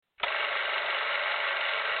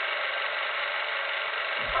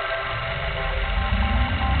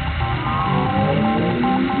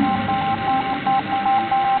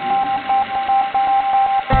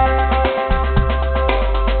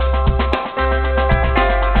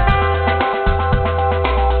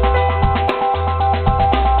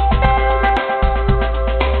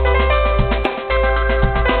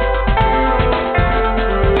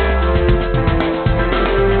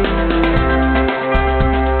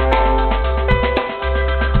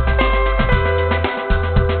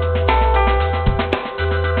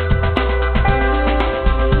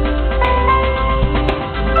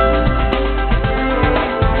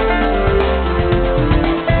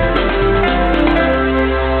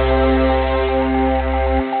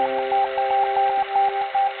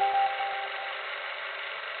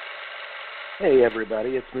Hey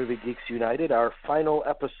everybody, it's Movie Geeks United, our final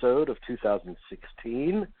episode of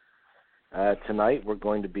 2016. Tonight we're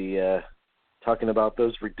going to be talking about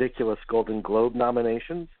those ridiculous Golden Globe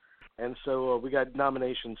nominations. And so we got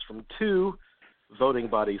nominations from two voting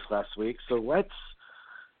bodies last week. So let's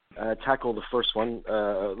tackle the first one.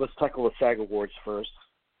 Let's tackle the SAG Awards first,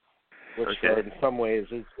 which in some ways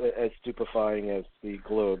is as stupefying as the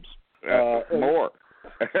Globes. More.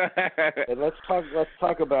 And let's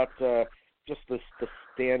talk about just the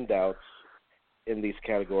standouts in these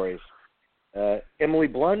categories. Emily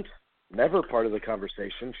Blunt, never part of the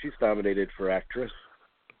conversation. She's nominated for actress.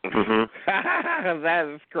 Mm-hmm. That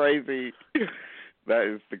is crazy.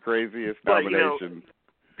 That is the craziest nomination.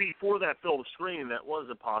 Before that film screened, that was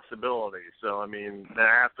a possibility. So, I mean,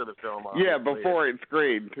 after the film... Yeah, before it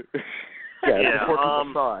screened. Before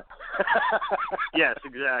people saw it. Yes,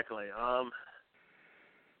 exactly.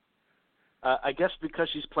 I guess because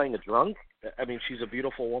she's playing a drunk. I mean, she's a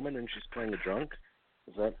beautiful woman and she's playing a drunk.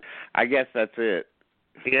 Is that? I guess that's it.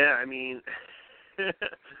 Yeah, I mean. And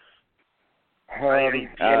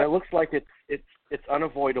it looks like it's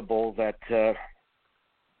unavoidable that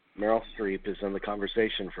Meryl Streep is in the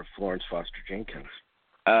conversation for Florence Foster Jenkins.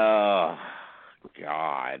 Oh,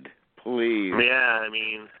 God, please. Yeah, I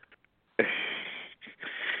mean.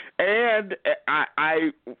 And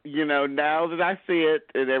I, now that I see it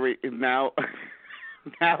and now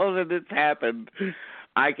that it's happened,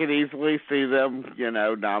 I can easily see them,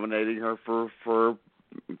 nominating her for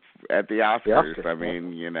at the Oscars. I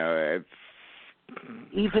mean, it's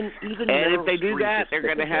even. And if they do that, they're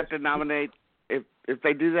going to have to nominate. If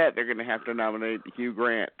they do that, they're going to have to nominate Hugh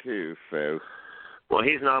Grant too. So, well,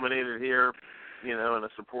 he's nominated here, in a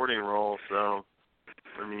supporting role. So,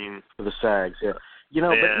 I mean, for the SAGs, yeah.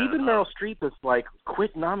 But even Meryl Streep is like,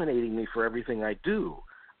 quit nominating me for everything I do.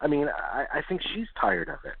 I mean, I think she's tired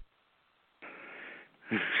of it.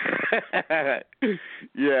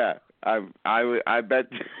 Yeah, I bet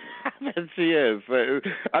she is.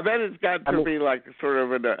 I bet it's got to be like sort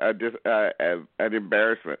of an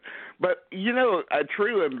embarrassment. But a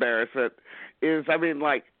true embarrassment is, I mean,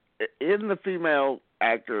 like in the female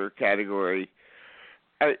actor category.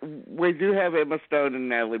 We do have Emma Stone and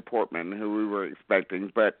Natalie Portman, who we were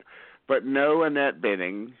expecting, but no Annette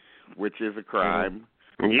Bening, which is a crime.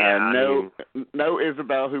 Yeah. No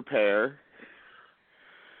Isabelle Huppert,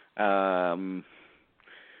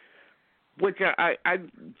 which I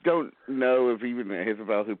don't know if even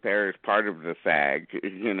Isabelle Huppert is part of the SAG.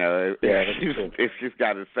 If she's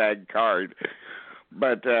got a SAG card,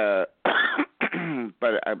 but I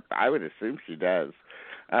would assume she does.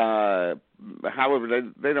 However,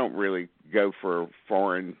 they don't really go for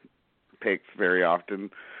foreign picks very often,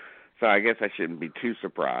 so I guess I shouldn't be too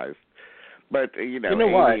surprised. But you know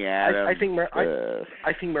what? Amy Adams, I think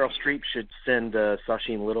Meryl Streep should send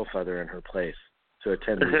Sacheen Littlefeather in her place to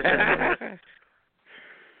attend these ceremonies.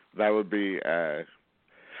 That would be.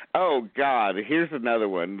 Oh God! Here's another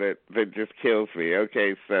one that just kills me.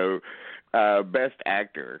 Okay, so best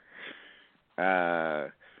actor.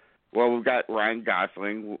 Well, we've got Ryan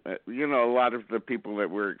Gosling, a lot of the people that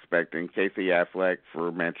we're expecting, Casey Affleck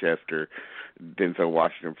for Manchester, Denzel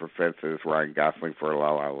Washington for Fences, Ryan Gosling for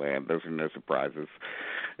La La Land. Those are no surprises.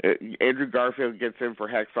 Andrew Garfield gets in for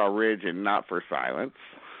Hacksaw Ridge and not for Silence.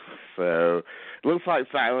 So it looks like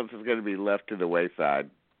Silence is going to be left to the wayside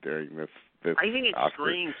during this I think it's Oscar.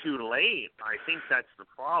 screened too late. I think that's the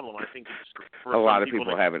problem. I think it's for a lot of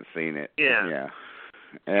people haven't seen it. Yeah.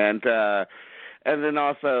 And then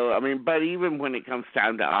also, I mean, but even when it comes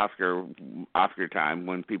time to Oscar time,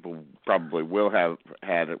 when people probably will have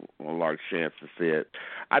had a large chance to see it,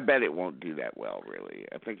 I bet it won't do that well, really.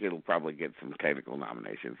 I think it'll probably get some technical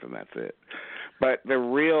nominations, and that's it. But the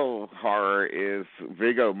real horror is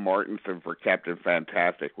Viggo Mortensen for Captain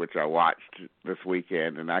Fantastic, which I watched this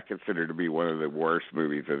weekend, and I consider to be one of the worst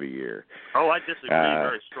movies of the year. Oh, I disagree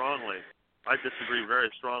very strongly.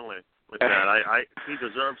 With that. He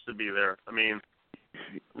deserves to be there. I mean,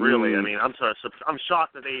 really. I mean, I'm sorry. I'm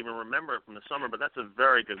shocked that they even remember it from the summer, but that's a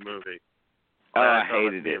very good movie. I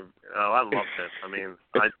hated it. Oh, I loved it. I mean,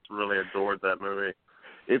 I really adored that movie.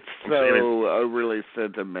 It's so overly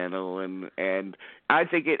sentimental, and I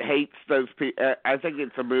think it hates those people. I think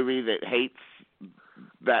it's a movie that hates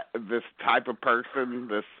this type of person,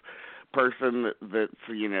 this person that's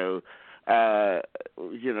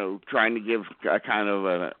trying to give a kind of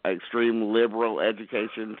an extreme liberal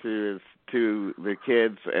education to the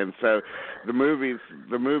kids, and so the movie's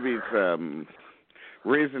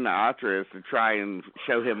raison d'etre is to try and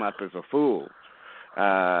show him up as a fool,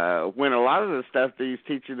 when a lot of the stuff that he's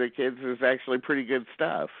teaching the kids is actually pretty good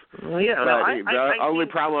stuff. Well, yeah, but the only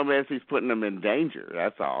problem is he's putting them in danger.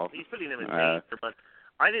 That's all. He's putting them in danger, but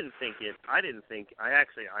I didn't think it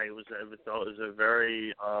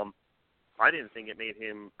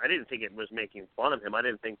was making fun of him. I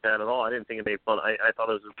didn't think that at all. I didn't think it made fun. I thought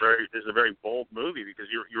it was a very bold movie, because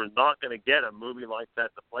you're not going to get a movie like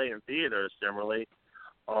that to play in theaters generally.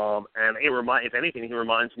 And if anything, he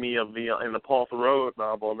reminds me of in the Paul Theroux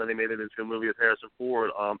novel, and then they made it into a movie with Harrison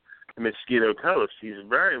Ford, The Mosquito Coast. He's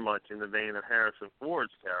very much in the vein of Harrison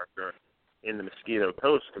Ford's character in The Mosquito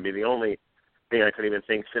Coast. To be the only thing I could even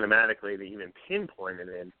think cinematically to even pinpoint it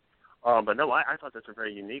in. But no, I thought that's a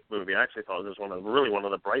very unique movie. I actually thought it was one of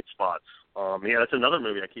the bright spots. That's another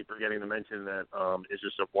movie I keep forgetting to mention that is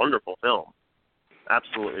just a wonderful film.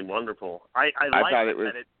 Absolutely wonderful. I liked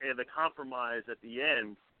that the compromise at the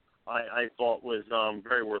end I thought was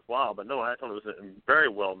very worthwhile. But no, I thought it was a very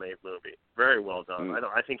well-made movie. Very well done.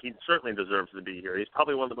 I think he certainly deserves to be here. He's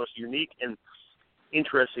probably one of the most unique and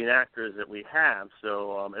interesting actors that we have,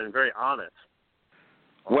 and very honest.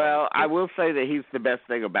 Well, I will say that he's the best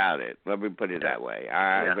thing about it. Let me put it that way.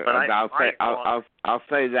 I'll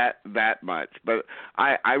say that much. But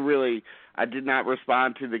I did not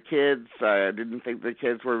respond to the kids. I didn't think the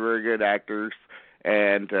kids were very good actors,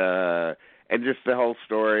 and just the whole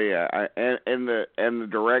story, and the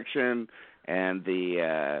direction, and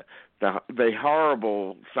the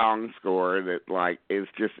horrible song score that is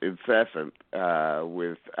just incessant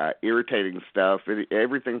with irritating stuff.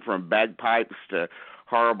 Everything from bagpipes to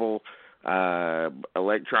horrible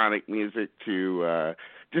electronic music to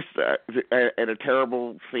just a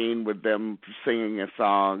terrible scene with them singing a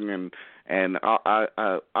song and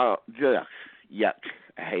yuck.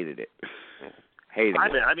 I hated it.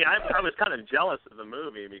 I was kind of jealous of the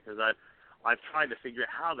movie, because I've tried to figure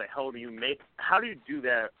out how do you do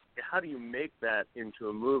that? How do you make that into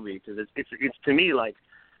a movie? Because it's to me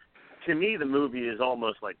the movie is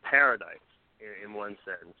almost like paradise in one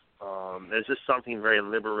sense. There's just something very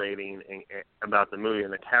liberating about the movie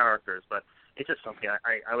and the characters, but it's just something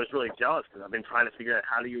I was really jealous, because I've been trying to figure out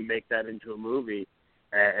how do you make that into a movie,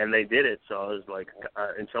 and they did it. So I was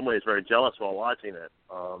in some ways very jealous while watching it.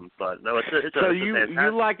 But no,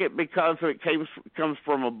 you like it because it comes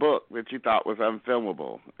from a book that you thought was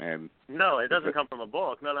unfilmable, and no, it doesn't come from a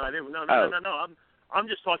book. No, I didn't. No. I'm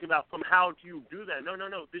just talking about from how do you do that. No.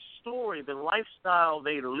 The story, the lifestyle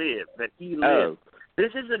they live, that he lived.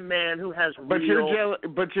 This is a man who has But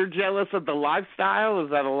you're jealous of the lifestyle? Is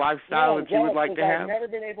that a lifestyle that you would like to have? I've never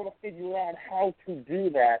been able to figure out how to do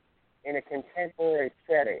that in a contemporary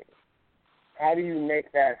setting. How do you make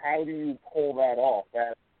that? How do you pull that off?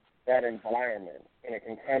 That environment in a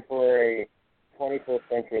contemporary 21st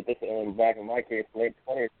century, and back in my case, late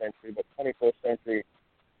 20th century, but 21st century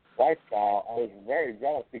lifestyle. I was very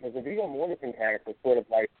jealous, because the Viggo Mortensen character sort of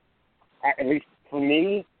at least for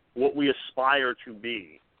me, what we aspire to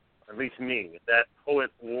be, at least me, that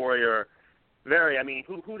poet, warrior,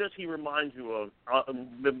 who does he remind you of?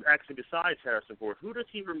 Actually, besides Harrison Ford, who does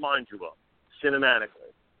he remind you of,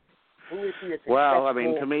 cinematically? Who is he? Well,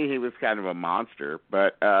 to me, he was kind of a monster,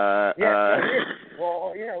 but but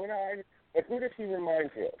who does he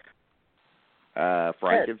remind you of?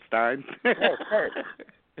 Frankenstein. No, Kurt.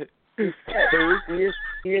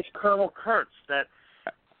 He is Colonel Kurtz, that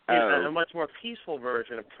is a much more peaceful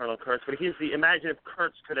version of Colonel Kurtz. But imagine if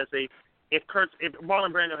Kurtz if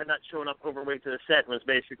Marlon Brando had not shown up overweight to the set, was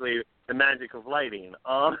basically the magic of lighting,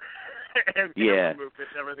 and camera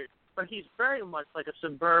movements and everything. But he's very much like a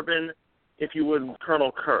suburban, if you would,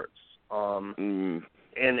 Colonel Kurtz. And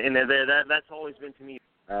that's always been to me.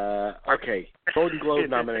 Okay, Golden Globe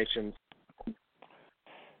nominations.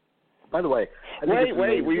 By the way,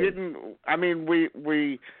 wait, we didn't.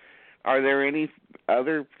 We are there any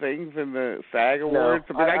other things in the SAG Awards?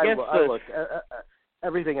 No, I guess look.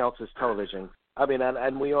 Everything else is television.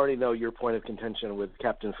 And we already know your point of contention with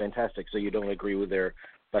Captain Fantastic, so you don't agree with their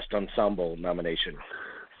Best Ensemble nomination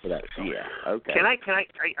for that film. Yeah. Okay.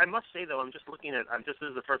 I must say though, this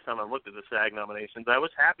is the first time I've looked at the SAG nominations. I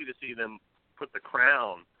was happy to see them put The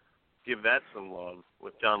Crown. Give that some love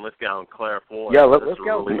with John Lithgow and Claire Foy. Yeah,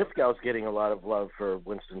 Lithgow's getting a lot of love for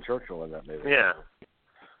Winston Churchill in that movie. Yeah.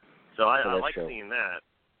 So I like seeing that.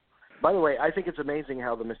 By the way, I think it's amazing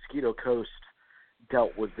how The Mosquito Coast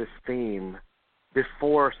dealt with this theme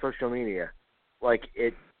before social media.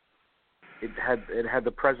 It had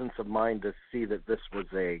the presence of mind to see that this was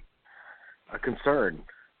a concern.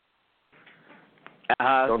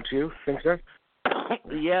 Don't you think so?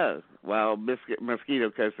 Yeah. Well, Mosquito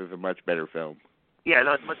Coast is a much better film. Yeah,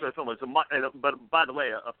 not much of a film. But by the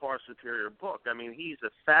way, a far superior book. I mean, he's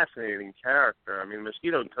a fascinating character. I mean,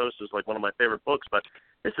 Mosquito and Toast is like one of my favorite books, but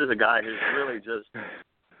this is a guy who's really just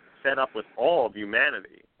fed up with all of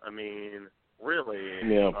humanity. I mean, really.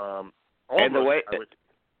 Yeah. And the way,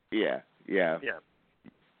 yeah.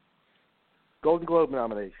 Golden Globe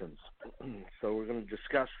nominations. So we're going to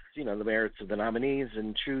discuss, the merits of the nominees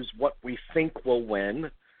and choose what we think will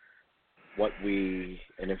win,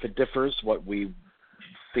 and if it differs, what we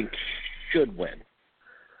think should win.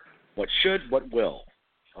 What should, what will.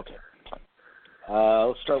 Okay.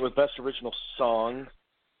 Let's start with Best Original Song.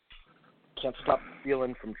 Can't Stop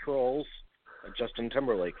Feeling from Trolls, a Justin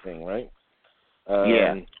Timberlake thing, right?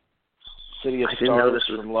 Yeah. City of Stars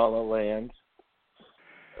from La La Land.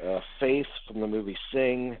 Faith from the movie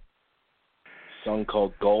Sing. A song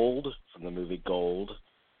called Gold from the movie Gold.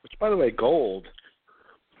 Which, by the way, Gold,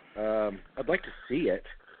 I'd like to see it.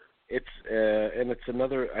 It's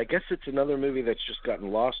another. I guess it's another movie that's just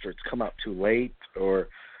gotten lost, or it's come out too late, or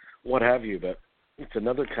what have you. But it's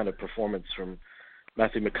another kind of performance from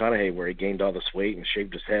Matthew McConaughey where he gained all this weight and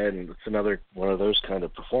shaved his head, and it's another one of those kind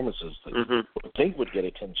of performances that I would think would get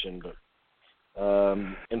attention. But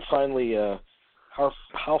and finally, how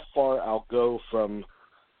far I'll go from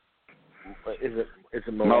is it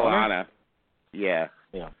Moana? Moana. Yeah.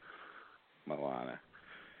 Moana.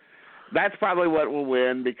 That's probably what will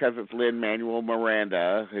win because it's Lin-Manuel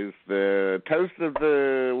Miranda, who's the toast of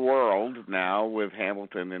the world now with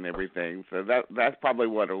Hamilton and everything. So that's probably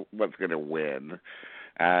what's going to win.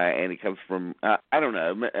 And he comes from I don't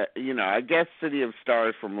know. I guess City of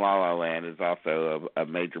Stars from La La Land is also a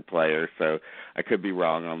major player, so I could be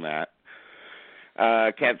wrong on that.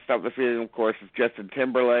 Can't Stop the Feeling, of course, is Justin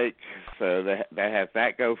Timberlake, so that has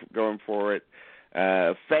that going for it.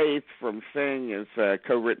 Faith from Sing is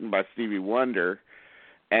co-written by Stevie Wonder,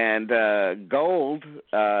 and Gold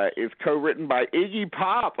is co-written by Iggy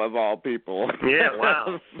Pop, of all people. Yeah,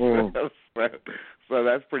 wow. so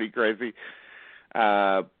that's pretty crazy.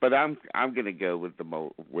 But I'm going to go with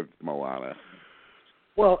with Moana.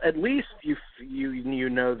 Well, at least you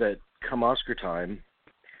know that come Oscar time,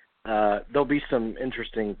 there'll be some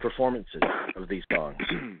interesting performances of these songs.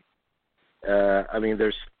 I mean,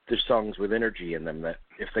 there's songs with energy in them that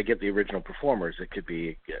if they get the original performers, it could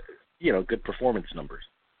be, good performance numbers.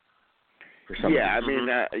 For some yeah, I mean,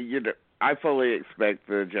 I fully expect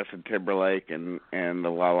the Justin Timberlake and the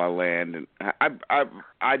La La Land, and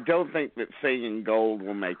I don't think that Singing Gold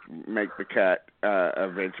will make the cut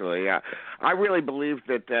eventually. I really believe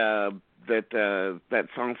that that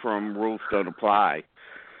song from Rules Don't Apply,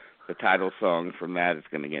 the title song from that, is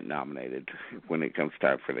going to get nominated when it comes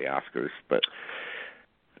time for the Oscars. But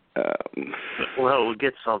well, we'll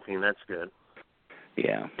get something. That's good.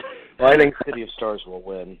 Yeah. Well, I think City of Stars will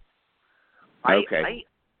win. Okay.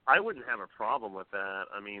 I wouldn't have a problem with that.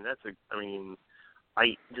 I mean,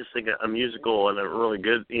 I just think a musical and a really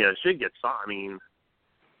good, should get song. I mean,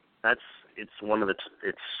 it's one of its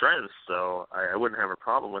strengths. So I wouldn't have a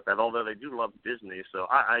problem with that. Although they do love Disney, so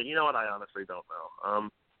I I honestly don't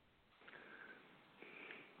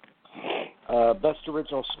know. Best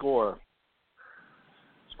Original Score.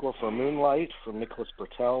 Score for Moonlight from Nicholas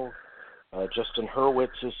Bertel. Justin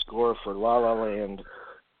Hurwitz's score for La La Land.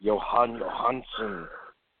 Johan Johansson.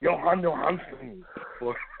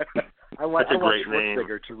 I want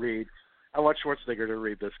Schwarzenegger to read. I want Schwarzenegger to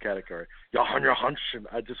read this category. Johan Johansson.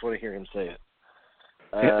 I just want to hear him say it.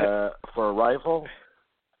 For Arrival,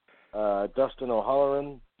 Dustin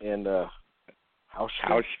O'Halloran and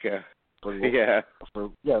Hauschka. For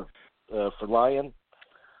Lion,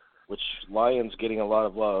 which Lion's getting a lot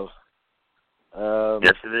of love.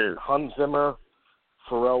 Yes, it is. Hans Zimmer,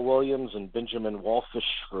 Pharrell Williams, and Benjamin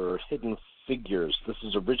Wallfish for Hidden Figures. This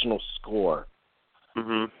is original score.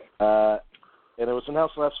 Mm-hmm. And it was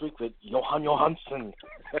announced last week that Johan Johansson,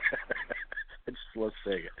 I just love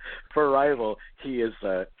saying it, for Arrival, he is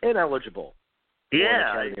ineligible.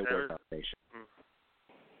 Yeah. For an Academy Award nomination.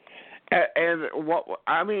 And what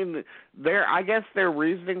I mean, I guess their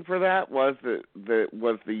reasoning for that was the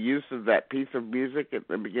use of that piece of music at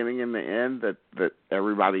the beginning and the end that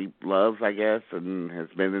everybody loves, I guess, and has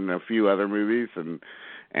been in a few other movies, and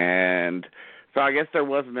so I guess there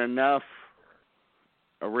wasn't enough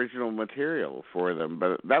original material for them.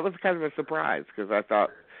 But that was kind of a surprise because I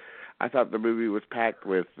thought the movie was packed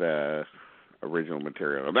with original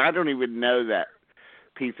material. And I don't even know that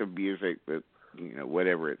piece of music that.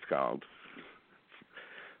 Whatever it's called,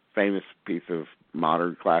 famous piece of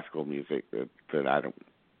modern classical music that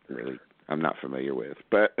I'm not familiar with.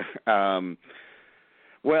 But,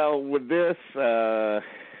 with this,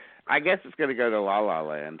 I guess it's going to go to La La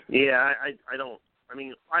Land. Yeah, I don't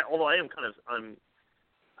mean, although I am kind of,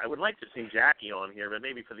 I would like to see Jackie on here, but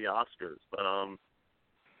maybe for the Oscars. But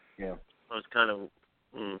yeah, I was kind of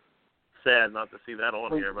sad not to see that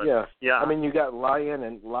on here. But yeah. I mean, you got Lion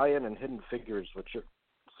and Hidden Figures, which are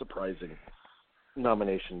surprising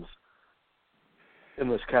nominations in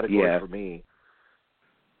this category for me.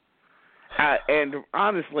 And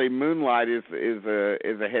honestly, Moonlight is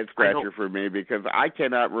a head scratcher for me because I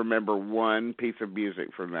cannot remember one piece of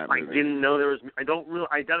music from that movie. I didn't know there was. I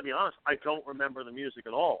gotta be honest. I don't remember the music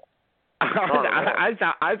at all. I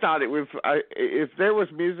thought it was. If there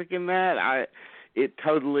was music in that, it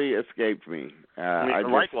totally escaped me.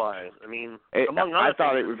 Likewise. I mean, among other I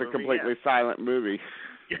thought things it was in the a completely silent movie.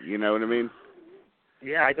 You know what I mean?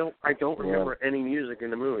 Yeah, I don't remember any music in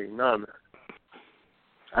the movie. None.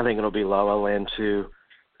 I think it'll be La La Land too.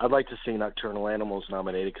 I'd like to see Nocturnal Animals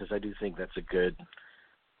nominated because I do think that's a good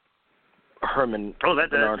Bernard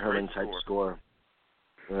Herrmann type score.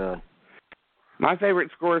 Yeah. My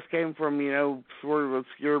favorite scores came from sort of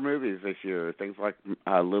obscure movies this year, things like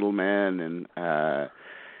Little Men and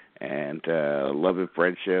Love and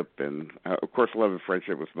Friendship, and of course Love and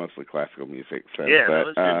Friendship was mostly classical music. So, yeah,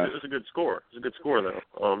 it was a good score. It was a good score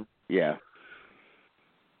though. Yeah.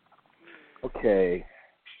 Okay.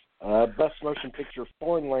 Best Motion Picture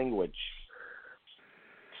Foreign Language.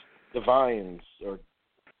 Divines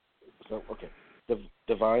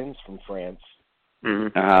Divines from France.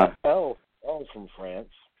 Mm-hmm. Elle from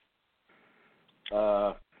France.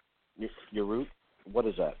 Neruda. What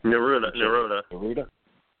is that? Neruda.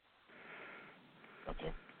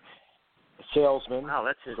 Okay. Salesman. Wow,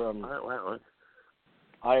 that's his. From wow.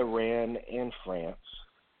 Iran and France.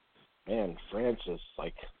 Man, France is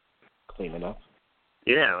like cleaning up.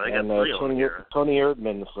 Yeah, I got three on here. Tony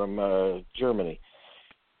Erdmann from Germany,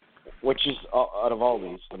 which is out of all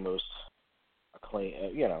these the most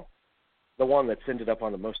acclaimed. The one that's ended up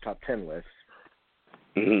on the most top 10 lists.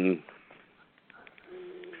 Mm-hmm.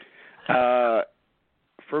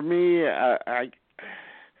 For me, I'm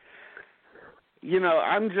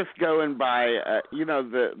just going by.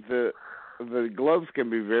 The Globes can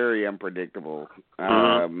be very unpredictable.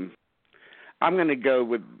 I'm going to go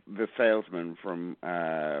with The Salesman from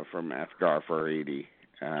Asghar Farhadi.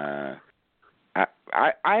 I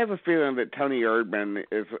have a feeling that Tony Erdmann,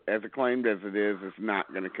 is as acclaimed as it is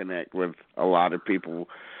not going to connect with a lot of people.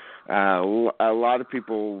 A lot of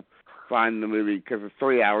people find the movie, because it's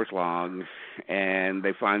 3 hours long, and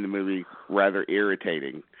they find the movie rather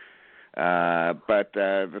irritating. But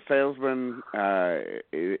The Salesman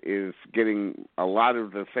is getting a lot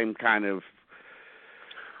of the same kind of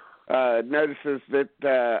notices that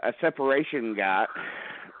A Separation got,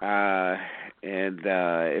 and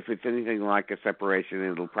if it's anything like A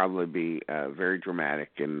Separation, it'll probably be very dramatic,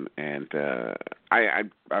 and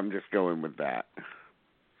I'm just going with that.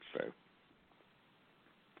 So.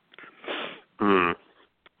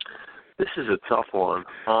 This is a tough one,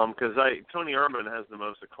 because Tony Erdmann has the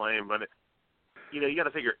most acclaim, but you got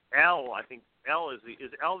to figure Elle. I think Elle is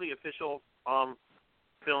Elle the official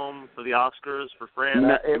film for the Oscars for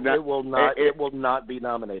France? It will not. It will not be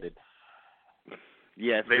nominated.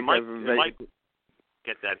 Yes, they might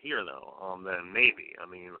get that here though. Then maybe. I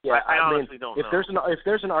mean, yeah, I honestly don't know. If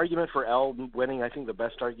there's an argument for Elle winning, I think the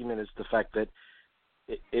best argument is the fact that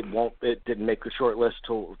it didn't make the short list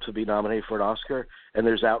to be nominated for an Oscar, and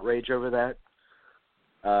there's outrage over that.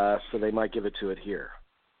 So they might give it to it here.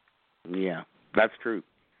 Yeah, that's true.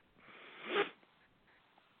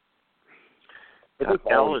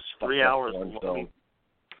 Elle is 3 hours long.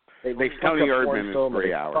 They fuck Tony up Erdmann film, is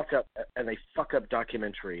 3 hours. They fuck up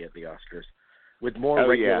documentary at the Oscars with more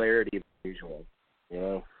regularity than usual.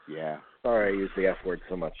 Yeah. Sorry, I used the F word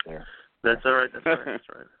so much there. That's all right.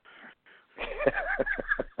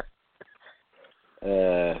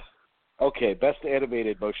 Okay, best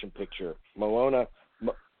animated motion picture: Moana.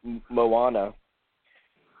 My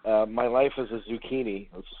Life as a Zucchini.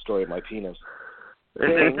 That's the story of my penis.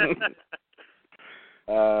 Sing,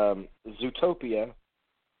 Zootopia,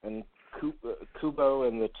 and Kubo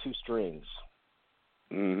and the Two Strings.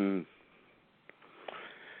 Mhm.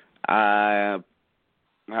 I'll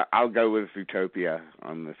go with Zootopia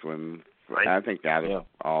on this one. I think out of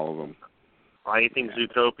all of them. I think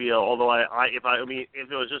Zootopia. Although if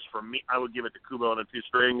it was just for me, I would give it to Kubo and the Two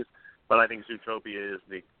Strings. But I think Zootopia is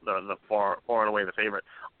the far and away the favorite.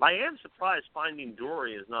 I am surprised Finding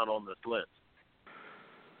Dory is not on this list.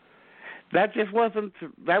 That just wasn't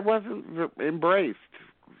embraced.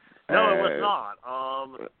 No, it was not.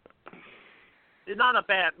 It's not a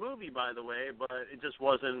bad movie, by the way, but it just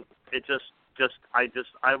wasn't.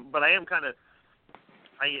 But I am kind of.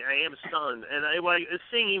 I am stunned, and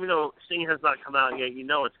Sing, even though Sing has not come out yet, you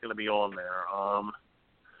know it's going to be on there.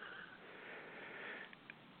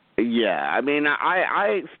 Yeah, I mean,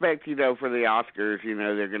 I expect, for the Oscars,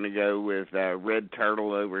 they're going to go with Red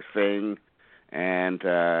Turtle over Sing, and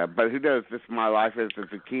but who knows? This is My Life as a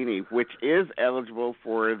Zucchini, which is eligible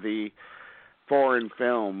for the foreign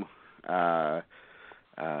film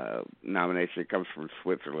nomination. It comes from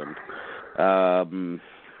Switzerland,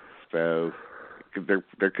 so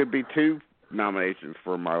there could be 2 nominations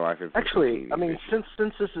for My Life as a Zucchini. Actually, I mean, since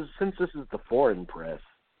this is the foreign press.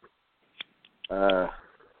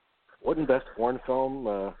 Wouldn't best foreign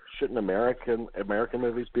film, shouldn't American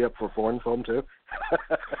movies be up for foreign film too?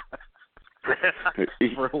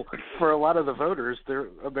 for a lot of the voters,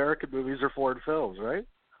 American movies are foreign films, right?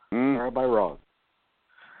 Or am I wrong?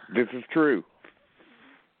 This is true.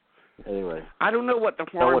 Anyway, I don't know what the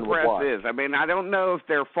foreign press is. I mean, I don't know if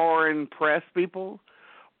they're foreign press people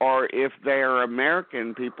or if they're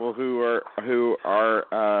American people who are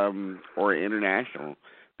or international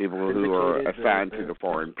people who are assigned to the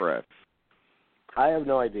foreign press. I have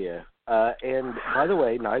no idea. And by the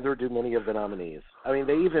way, neither do many of the nominees. I mean,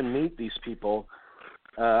 they even meet these people,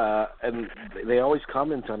 and they always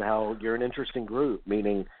comment on how you're an interesting group,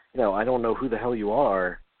 meaning, I don't know who the hell you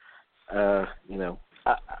are. I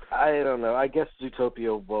don't know. I guess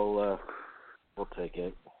Zootopia will take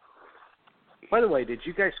it. By the way, did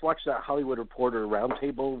you guys watch that Hollywood Reporter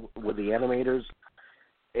roundtable with the animators?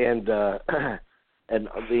 And and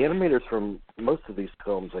the animators from most of these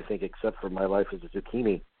films, I think, except for My Life as a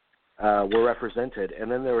Zucchini, were represented. And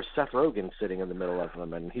then there was Seth Rogen sitting in the middle of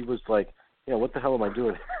them, and he was like, what the hell am I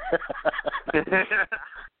doing? It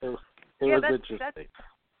was interesting.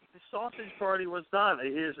 The sausage party was not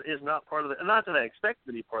is not part of the. Not that I expect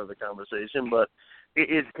to be part of the conversation, but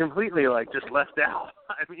it's completely just left out.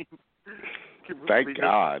 I mean, thank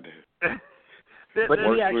God. But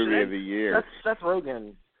worst movie of the year. Seth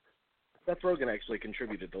Rogen actually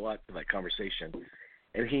contributed a lot to that conversation,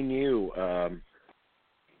 and he knew.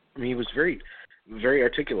 He was very, very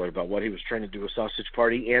articulate about what he was trying to do with Sausage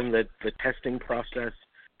Party and the testing process,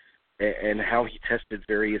 and how he tested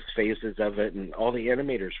various phases of it, and all the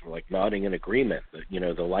animators were nodding in agreement. That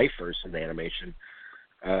the lifers in the animation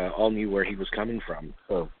all knew where he was coming from,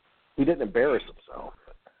 so he didn't embarrass himself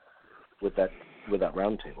with that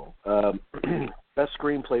roundtable. Best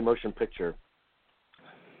screenplay motion picture.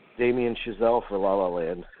 Damien Chazelle for La La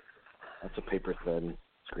Land. That's a paper-thin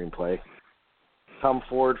screenplay. Tom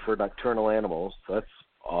Ford for Nocturnal Animals. That's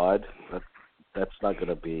odd. That's not going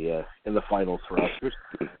to be in the finals for Oscars.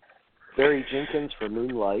 Barry Jenkins for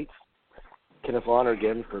Moonlight. Kenneth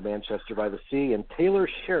Lonergan for Manchester by the Sea. And Taylor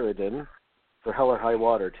Sheridan for Hell or High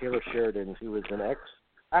Water. Taylor Sheridan, who was an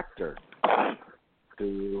ex-actor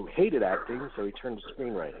who hated acting, so he turned to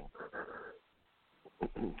screenwriting.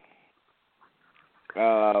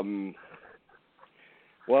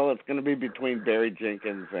 Well, it's going to be between Barry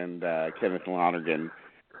Jenkins and Kenneth Lonergan,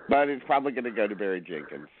 but it's probably going to go to Barry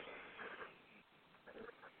Jenkins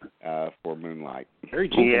for Moonlight. Barry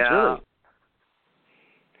Jenkins, really?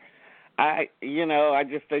 I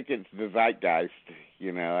just think it's the zeitgeist.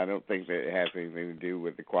 I don't think that it has anything to do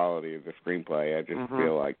with the quality of the screenplay. I just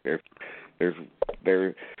feel like there's.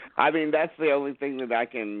 I mean, that's the only thing that I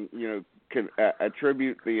can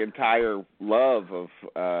attribute the entire love of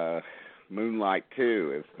Moonlight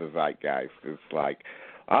to is the zeitgeist. It's like,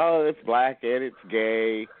 oh, it's black and it's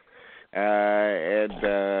gay, and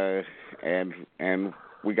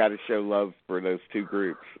we got to show love for those two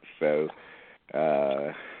groups. So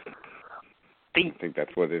I think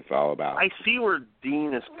that's what it's all about. I see where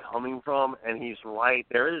Dean is coming from, and he's right.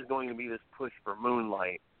 There is going to be this push for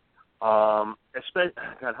Moonlight. Especially,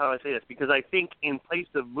 God, how do I say this? Because I think in place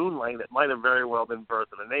of Moonlight, it might have very well been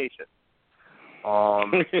Birth of a Nation.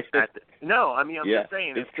 I'm just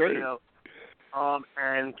saying it's true.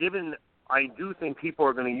 And given, I do think people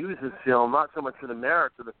are going to use this film not so much for the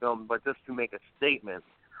merits of the film, but just to make a statement.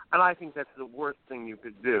 And I think that's the worst thing you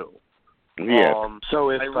could do. Yeah. So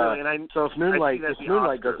if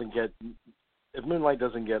Moonlight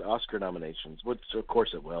doesn't get Oscar nominations, which of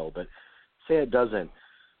course it will, but say it doesn't,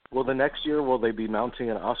 will the next year they be mounting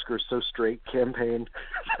an Oscar So Straight campaign?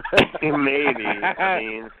 Maybe. I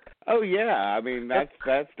mean. Oh yeah. I mean that's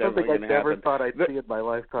definitely something I never happen. thought I'd see in my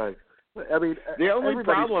lifetime. I mean, the only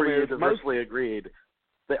problem is universally agreed.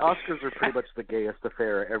 The Oscars are pretty much the gayest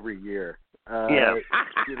affair every year. Yeah.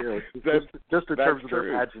 Just in terms of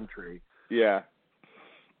true. their pageantry. Yeah.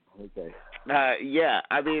 Okay. Yeah.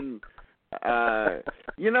 I mean,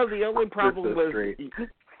 the only problem was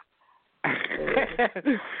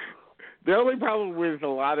The only problem with a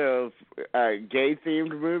lot of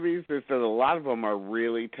gay-themed movies is that a lot of them are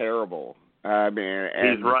really terrible. I mean,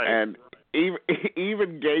 and, he's right. And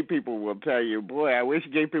even gay people will tell you, boy, I wish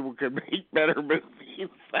gay people could make better movies.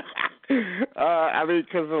 I mean,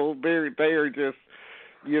 because they are just,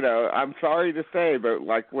 I'm sorry to say, but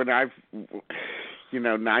like when 90%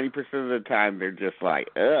 of the time they're just like,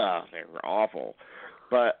 ugh, they're awful.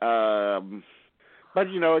 But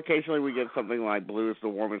occasionally we get something like Blue is the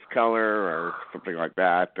Warmest Color or something like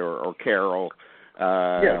that, or Carol.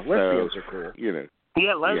 lesbians are cool.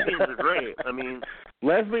 Yeah, lesbians are great. I mean,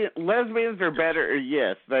 lesbians are better.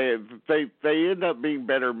 Yes, they end up being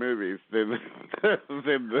better movies than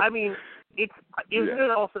the. I mean, isn't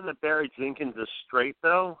it also that Barry Jenkins is straight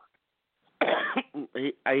though?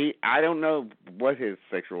 I don't know what his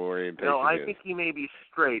sexual orientation is. No, I think he may be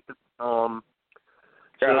straight. So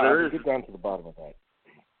there is. Get down to the bottom of that.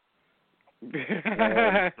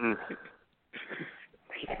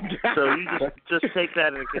 So you just take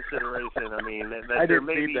that into consideration. I mean, that I didn't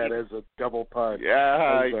see see that as a double pun.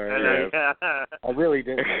 Yeah, I really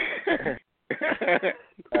didn't.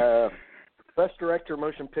 Best Director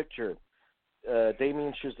Motion Picture: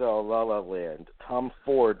 Damien Chazelle, La La Land; Tom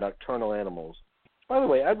Ford, Nocturnal Animals. By the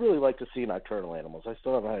way, I'd really like to see Nocturnal Animals. I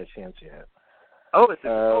still haven't had a chance yet. It's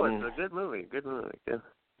a good movie. Good movie. Good.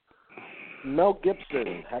 Mel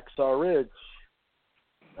Gibson, Hacksaw Ridge.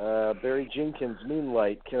 Barry Jenkins,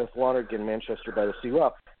 Moonlight; Kenneth Lonergan, Manchester by the Sea.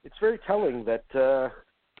 Well, it's very telling that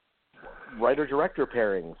writer-director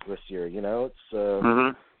pairings this year. It's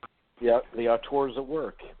the auteurs at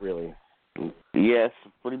work, really. Yes,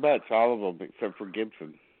 pretty much all of them except for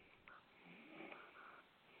Gibson.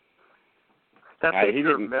 That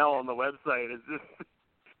picture of Mel on the website is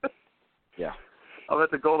just. Yeah. I'm at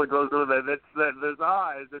the Golden Globes. There's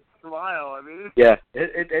eyes, that smile. I mean, yeah,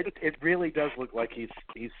 it really does look like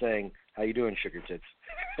he's saying, "How you doing, sugar tits?"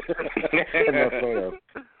 in that photo.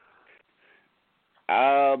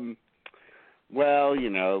 Well,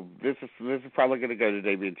 this is probably going to go to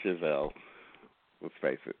Damien Chazelle. Let's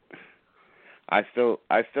face it. I still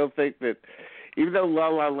think that even though La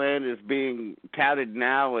La Land is being touted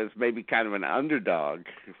now as maybe kind of an underdog,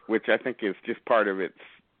 which I think is just part of its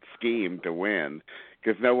scheme to win,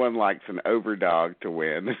 because no one likes an overdog to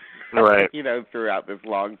win, right? Throughout this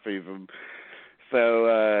long season. So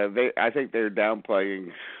I think they're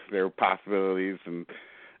downplaying their possibilities, and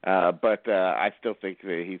but I still think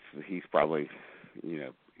that he's probably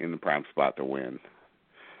in the prime spot to win.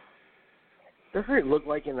 Doesn't it look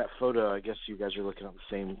like in that photo? I guess you guys are looking at the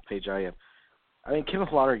same page I am. I mean,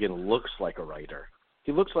 Kenneth Lonergan looks like a writer.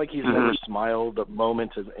 He looks like he's never smiled a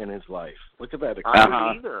moment in his life. Look at that.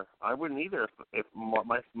 I wouldn't either if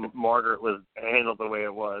Margaret was handled the way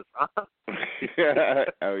it was.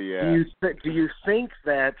 Oh, yeah. Do you think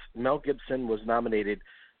that Mel Gibson was nominated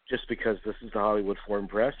just because this is the Hollywood Foreign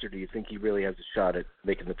Press, or do you think he really has a shot at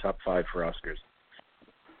making the top 5 for Oscars?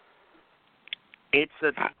 It's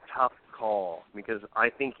a tough call because I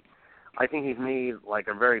think he's made like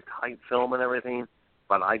a very tight film and everything,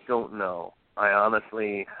 but I don't know. I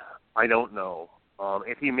don't know.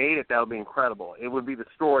 If he made it, that would be incredible. It would be the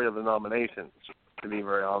story of the nominations, to be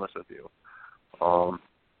very honest with you.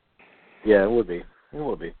 Yeah, it would be. It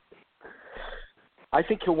would be. I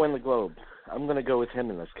think he'll win the Globe. I'm going to go with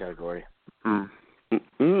him in this category.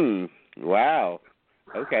 Wow.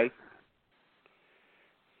 Okay.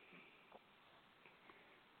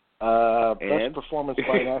 Best performance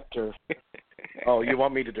by an actor. Oh, you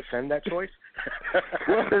want me to defend that choice?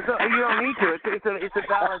 You don't need to. It's a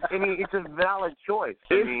valid. I mean, it's a valid choice.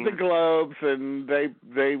 It's the Globes, and they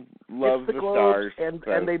love the Globes, stars,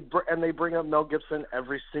 and they bring up Mel Gibson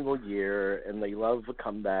every single year, and they love the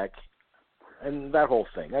comeback, and that whole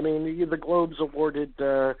thing. I mean, the Globes awarded.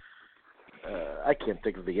 I can't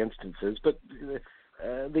think of the instances, but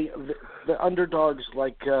the underdogs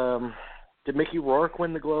like. Did Mickey Rourke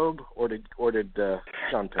win the Globe, or did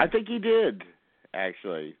Sean Penn? I think he did.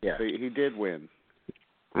 Actually, yeah, he did win.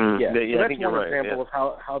 Yeah, so that's one right, example of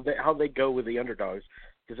how they go with the underdogs,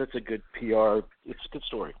 because that's a good PR. It's a good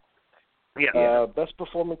story. Yeah. Best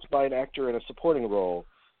performance by an actor in a supporting role.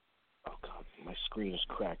 Oh God, my screen is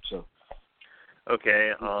cracked. So.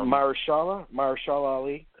 Okay. Mahershala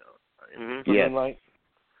Ali. Yes. Moonlight.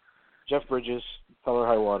 Jeff Bridges, Hell or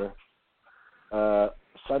High Water.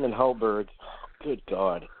 Simon Helberg. Good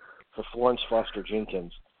God, for Florence Foster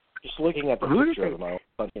Jenkins. Just looking at the picture of him, I was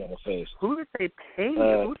punching in the face. Who did they pay?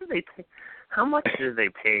 How much did they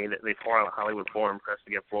pay that they fought on the Hollywood Foreign Press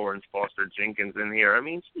to get Florence Foster Jenkins in here? I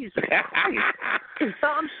mean, Jesus Christ.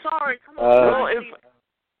 I'm sorry. Come on. Well,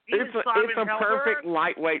 if Simon a Helberg? perfect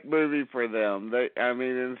lightweight movie for them.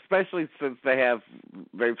 And especially since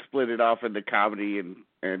they've split it off into comedy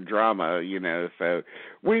and drama, So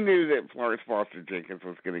we knew that Florence Foster Jenkins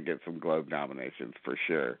was going to get some Globe nominations for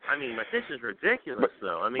sure. I mean, but this is ridiculous,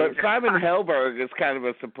 though. But Simon Helberg is kind of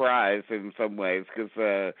a surprise in some ways because,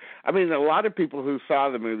 a lot of people who saw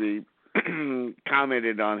the movie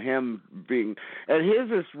commented on him being, and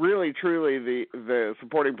his is really truly the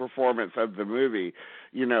supporting performance of the movie.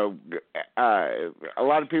 A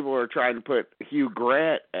lot of people are trying to put Hugh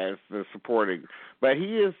Grant as the supporting, but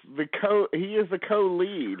he is the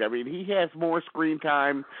co-lead. I mean, he has more screen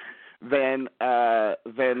time than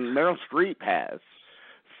Meryl Streep has.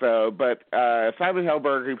 So, but Simon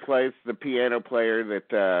Helberg, who plays the piano player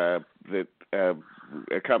that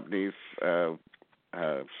accompanies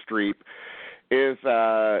Streep, is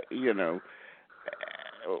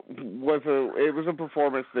was a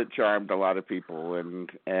performance that charmed a lot of people, and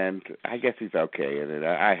I guess he's okay in it.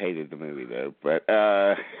 I hated the movie though, but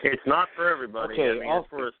it's not for everybody. Okay,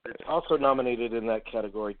 also nominated in that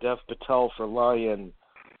category: Dev Patel for Lion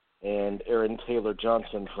and Aaron Taylor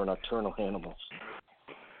Johnson for Nocturnal Animals.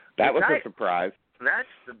 That was a surprise. That's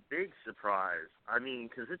the big surprise. I mean,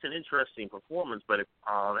 because it's an interesting performance. But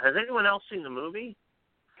has anyone else seen the movie?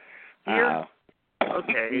 Here?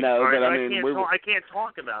 Okay. No, right, but I can't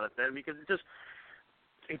talk about it then because it's just.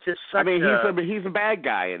 Such he's a bad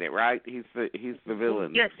guy in it, right? He's the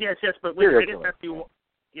villain. Yes. But wait, I guess that's the.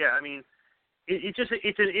 Yeah, I mean, it's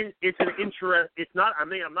an interest. It's not. I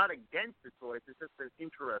mean, I'm not against the choice. It's just an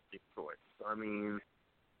interesting choice. I mean.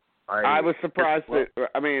 I was surprised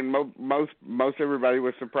most everybody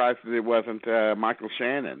was surprised that it wasn't Michael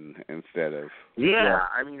Shannon instead of. Yeah,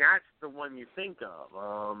 I mean that's the one you think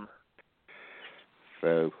of.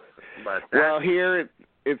 Here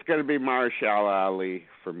it's going to be Mahershala Ali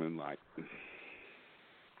for Moonlight,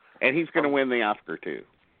 and he's going to win the Oscar too.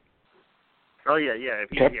 Oh yeah.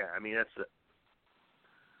 I mean that's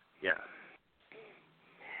yeah.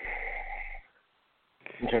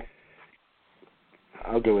 Okay.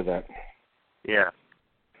 I'll go with that. Yeah.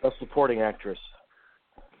 Best supporting actress: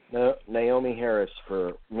 Naomi Harris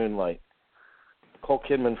for Moonlight, Nicole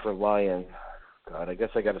Kidman for Lion. God, I guess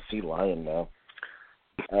I got to see Lion now.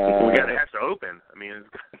 We got to have to open. I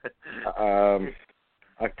mean,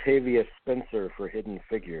 Octavia Spencer for Hidden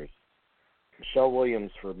Figures, Michelle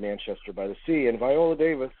Williams for Manchester by the Sea, and Viola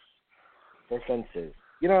Davis for Fences.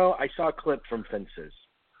 I saw a clip from Fences.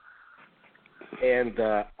 And,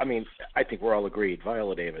 I think we're all agreed.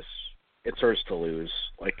 Viola Davis, it's hers to lose.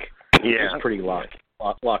 It's pretty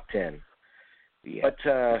locked in. Yeah. But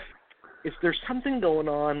if there's something going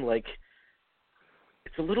on,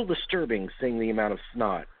 it's a little disturbing seeing the amount of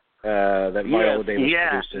snot that Viola Davis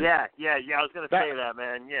produces. Yeah. I was going to say that,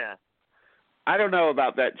 man. Yeah. I don't know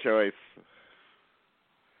about that choice.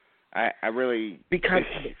 I really because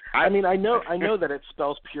I know that it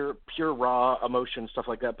spells pure raw emotion, stuff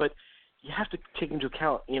like that, but you have to take into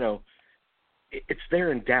account, it's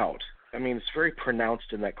there in Doubt. I mean, it's very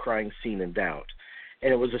pronounced in that crying scene in Doubt,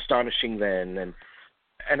 and it was astonishing then.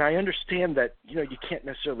 And I understand that you can't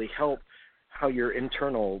necessarily help how your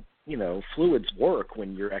internal fluids work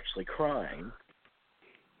when you're actually crying.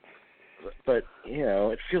 But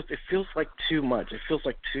it feels like too much. It feels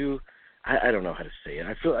like too. I don't know how to say it.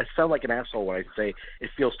 I sound like an asshole when I say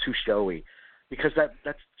it feels too showy. Because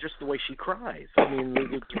that's just the way she cries. I mean,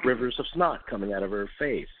 the rivers of snot coming out of her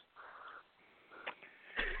face.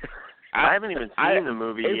 I haven't even seen the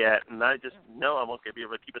movie yet, and I just know I won't be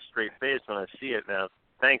able to keep a straight face when I see it now.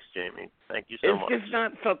 Thanks, Jamie. Thank you so much. It's just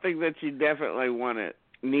not something that you definitely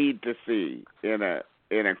need to see in a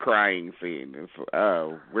crying scene. It's,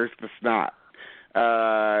 where's the snot?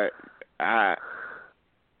 I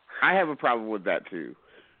have a problem with that too.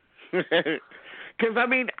 Because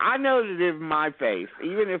I know that in my face,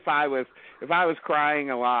 even if I was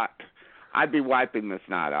crying a lot, I'd be wiping the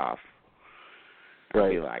snot off. Right.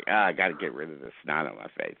 I'd be like, I got to get rid of the snot on my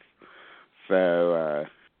face. So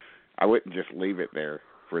I wouldn't just leave it there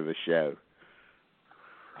for the show.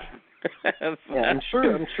 Yeah, I'm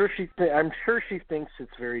sure she thinks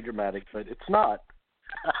it's very dramatic, but it's not.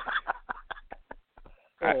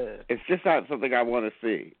 It's just not something I want to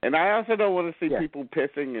see, and I also don't want to see people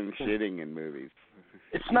pissing and shitting in movies.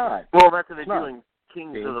 It's not. Well, that's what they do in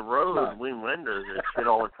Kings of the Road. Wim Wenders is shit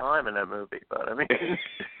all the time in that movie. But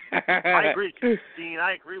I agree, Dean.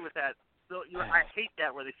 I agree with that. So I hate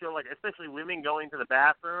that where they show especially women going to the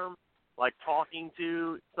bathroom, talking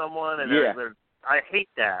to someone, and they're I hate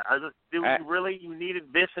that. You needed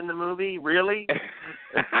this in the movie? Really?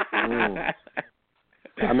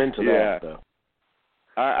 I'm into that though.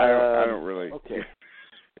 I don't really. Okay.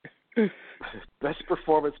 Best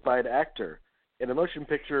performance by an actor in a motion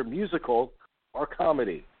picture, musical, or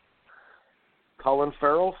comedy. Colin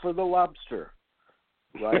Farrell for The Lobster.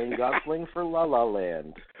 Ryan Gosling for La La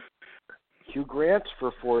Land. Hugh Grant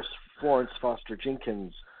for Florence Foster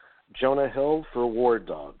Jenkins. Jonah Hill for War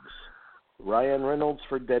Dogs. Ryan Reynolds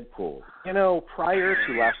for Deadpool. You know, prior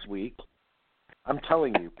to last week, I'm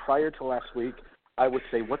telling you, I would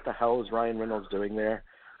say, what the hell is Ryan Reynolds doing there?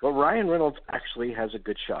 But Ryan Reynolds actually has a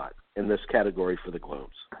good shot in this category for the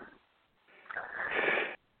Globes.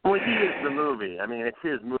 Well, he is the movie. I mean, it's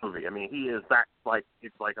his movie. I mean, he is that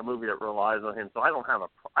it's like a movie that relies on him. So I don't have a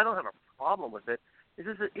problem with it. This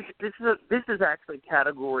is actually a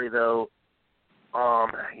category though.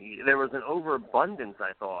 There was an overabundance.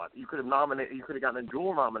 I thought you could have gotten a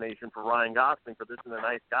dual nomination for Ryan Gosling for This and the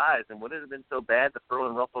Nice Guys, and would it have been so bad to throw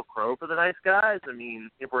in Russell Crowe for The Nice Guys? I mean,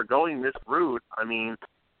 if we're going this route, I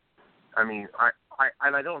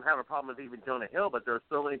don't have a problem with even Jonah Hill, but there are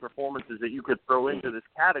so many performances that you could throw into this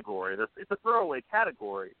category. It's a throwaway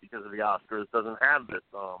category because of the Oscars doesn't have this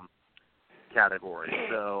category.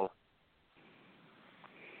 So,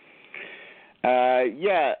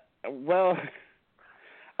 yeah, well,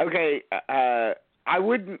 okay.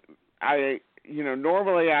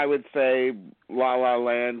 Normally I would say La La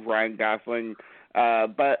Land, Ryan Gosling,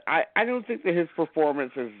 but I don't think that his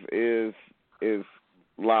performance is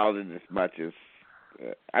lauded as much as.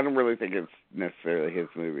 I don't really think it's necessarily his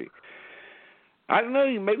movie. I don't know.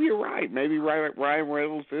 Maybe you're right. Maybe Ryan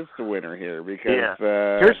Reynolds is the winner here because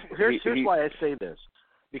here's why I say this.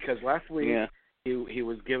 Because last week he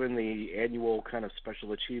was given the annual kind of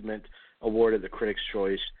special achievement award at the Critics'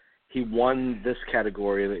 Choice. He won this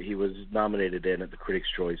category that he was nominated in at the Critics'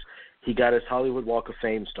 Choice. He got his Hollywood Walk of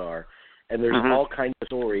Fame star, and there's all kinds of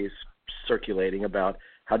stories circulating about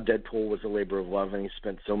how Deadpool was a labor of love, and he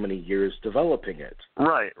spent so many years developing it.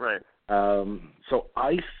 Right. So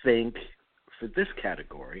I think for this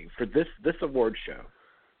category, for this award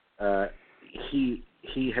show, he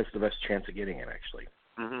has the best chance of getting it. Actually,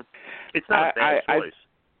 it's not a bad choice.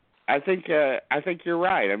 I think you're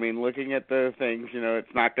right. I mean, looking at the things,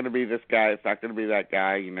 it's not going to be this guy. It's not going to be that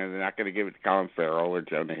guy. They're not going to give it to Colin Farrell or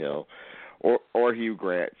Jonah Hill or Hugh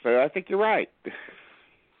Grant. So I think you're right.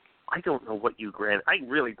 I don't know what Hugh Grant. I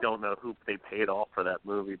really don't know who they paid off for that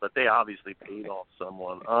movie, but they obviously paid off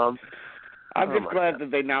someone. I'm just glad that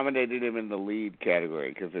they nominated him in the lead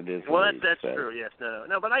category because it is. Well, lead, that's true. Yes,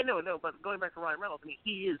 no. But I know. But going back to Ryan Reynolds, I mean,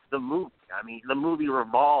 he is the movie. I mean, the movie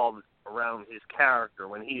revolves around his character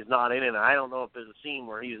when he's not in it. I don't know if there's a scene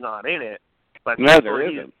where he's not in it, but no, there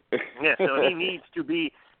isn't. Yeah, so he needs to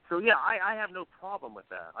be. So yeah, I have no problem with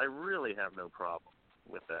that. I really have no problem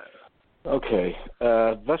with that. Okay,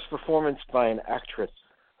 best performance by an actress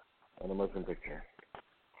in a motion picture,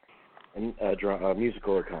 and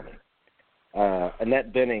musical or comedy.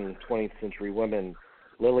 Annette Bening, 20th Century Women.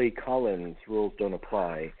 Lily Collins, Rules Don't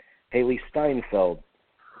Apply. Haley Steinfeld,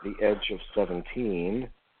 The Edge of 17.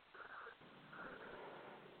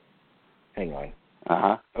 Hang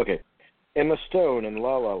on. Okay. Emma Stone in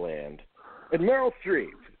La La Land. And Meryl Streep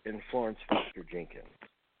in Florence Foster Jenkins.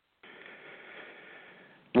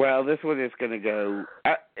 Well, this one is going to go,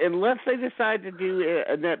 unless they decide to do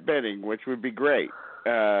Annette Bening, which would be great.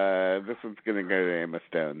 This one's going to go to Emma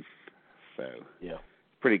Stone. So, yeah,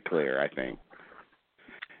 pretty clear, I think.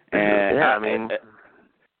 And,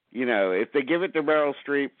 if they give it to Meryl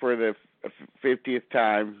Streep for the 50th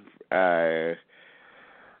time,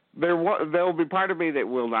 there will be part of me that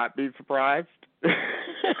will not be surprised.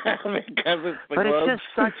 Because it's the but Globes.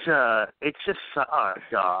 it's just oh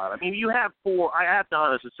God. I mean, you have four. I have to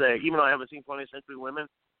honestly say, even though I haven't seen 20th Century Women,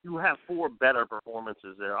 you have four better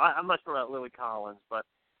performances there. I'm not sure about Lily Collins, but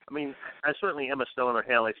I mean, certainly Emma Stone or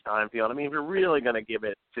Haley Steinfeld. I mean, if you're really going to give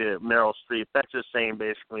it to Meryl Streep, that's just saying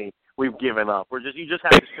basically we've given up. You just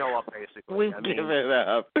have to show up basically. We've given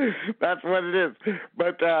up. That's what it is.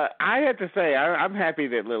 But I have to say, I'm happy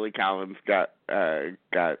that Lily Collins got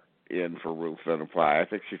in for Rules Don't Apply. I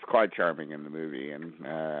think she's quite charming in the movie, and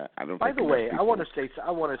I don't. By the way, I want to say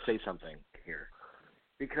something here,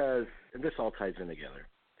 because this all ties in together.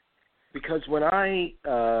 Because when I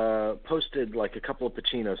posted like a couple of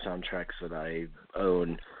Pacino soundtracks that I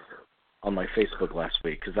own on my Facebook last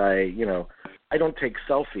week, because I don't take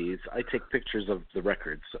selfies, I take pictures of the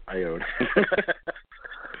records I own.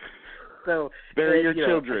 So they're your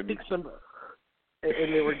children. I think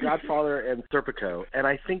and they were Godfather and Serpico, and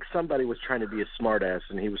I think somebody was trying to be a smartass,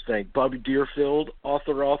 and he was saying Bobby Deerfield,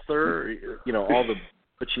 author, all the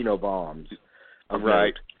Pacino bombs.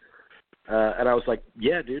 Right. And I was like,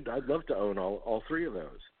 yeah, dude, I'd love to own all three of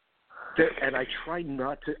those. And I try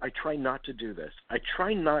not to do this. I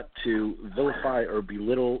try not to vilify or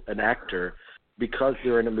belittle an actor because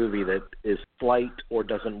they're in a movie that is slight or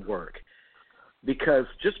doesn't work. Because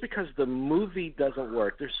just because the movie doesn't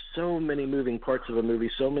work, there's so many moving parts of a movie,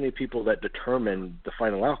 so many people that determine the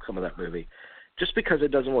final outcome of that movie. Just because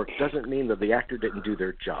it doesn't work doesn't mean that the actor didn't do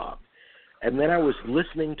their job. And then I was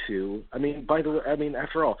listening to,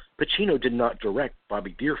 after all, Pacino did not direct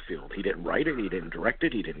Bobby Deerfield. He didn't write it, he didn't direct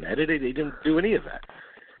it, he didn't edit it, he didn't do any of that.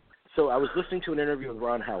 So I was listening to an interview with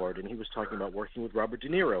Ron Howard, and he was talking about working with Robert De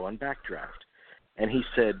Niro on Backdraft. And he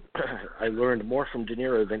said, I learned more from De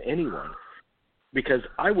Niro than anyone, because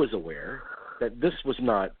I was aware that this was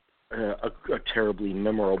not a terribly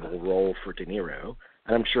memorable role for De Niro,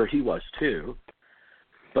 and I'm sure he was too.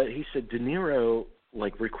 But he said De Niro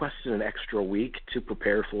requested an extra week to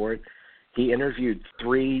prepare for it. He interviewed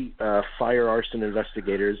 3 fire arson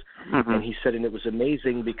investigators, and he said, and it was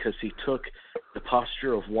amazing because he took the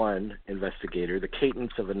posture of one investigator, the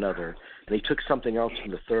cadence of another, and he took something else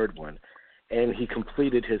from the third one, and he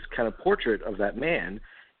completed his kind of portrait of that man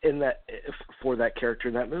for that character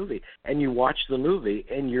in that movie. And you watch the movie,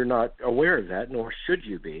 and you're not aware of that, nor should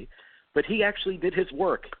you be, but he actually did his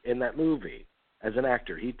work in that movie. As an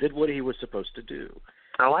actor, he did what he was supposed to do.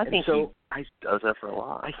 Oh, I think he does that for a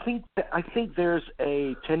lot. I think there's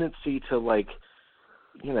a tendency to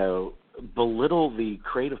belittle the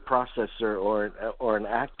creative process or an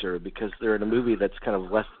actor because they're in a movie that's kind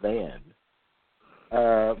of less than.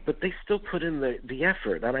 But they still put in the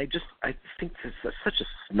effort, and I think it's such a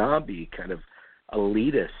snobby kind of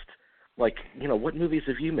elitist. What movies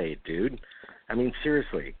have you made, dude? I mean,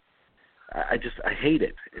 seriously. I hate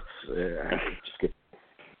it.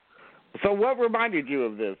 So what reminded you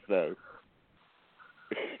of this, though?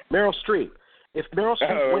 Meryl Streep. If Meryl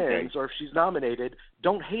Streep wins or if she's nominated,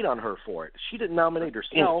 don't hate on her for it. She didn't nominate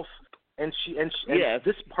herself, and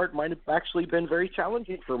this part might have actually been very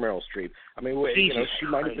challenging for Meryl Streep. I mean, she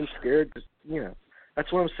might have been scared. That's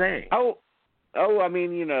what I'm saying.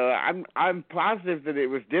 I'm positive that it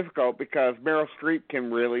was difficult because Meryl Streep can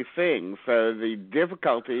really sing. So the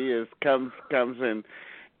difficulty comes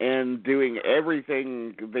in doing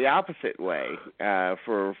everything the opposite way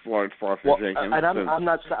for Florence Foster Jenkins. And I'm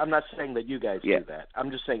not saying that you guys do that.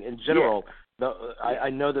 I'm just saying in general. Yeah. I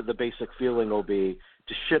know that the basic feeling will be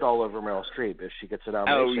to shit all over Meryl Streep if she gets a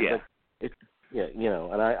nomination. Oh yeah.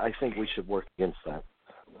 And I think we should work against that.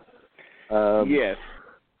 Yes.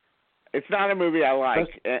 It's not a movie I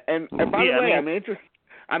like, and by the way,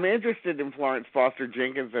 I'm interested in Florence Foster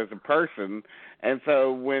Jenkins as a person, and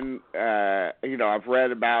so when I've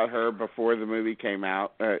read about her before the movie came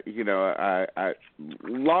out,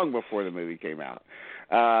 long before the movie came out,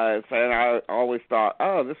 and I always thought,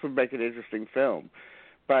 this would make an interesting film,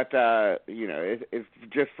 but it's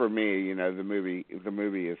just for me, the movie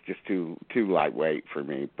is just too lightweight for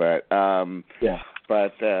me, but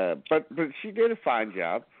she did a fine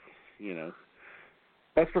job.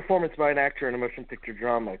 Best performance by an actor in a motion picture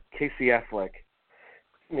drama: Casey Affleck,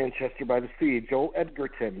 Manchester by the Sea; Joel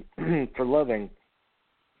Edgerton for Loving;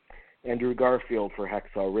 Andrew Garfield for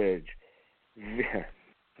Hacksaw Ridge;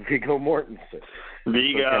 Viggo Mortensen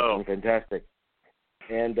for Fantastic;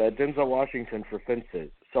 and Denzel Washington for Fences.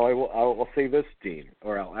 So I will say this, Dean,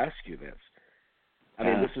 or I'll ask you this. I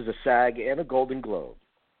mean, this is a SAG and a Golden Globe.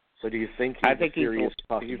 So do you think he's a serious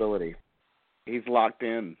possibility? He's locked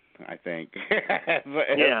in, I think.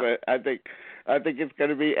 But I think it's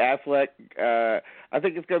going to be Affleck. I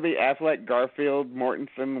think it's going to be Affleck, Garfield,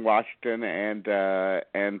 Mortensen, Washington, and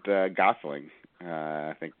Gosling.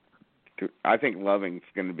 I think Loving's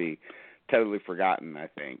going to be totally forgotten, I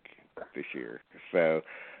think, this year. So,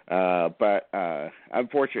 but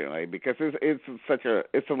unfortunately, because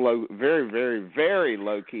it's a low, very, very, very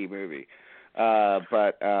low key movie.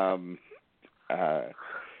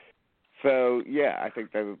 So yeah, I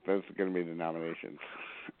think those are going to be the nominations.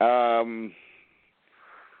 I'm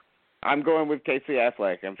going with Casey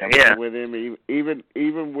Affleck. I'm going with him, even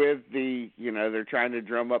with the they're trying to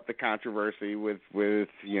drum up the controversy with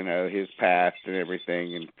his past and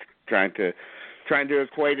everything, and trying to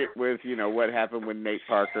equate it with what happened with Nate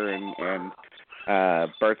Parker and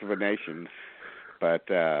Birth of a Nation. But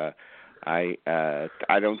I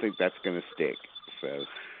don't think that's going to stick. So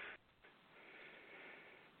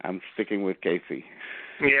I'm sticking with Casey.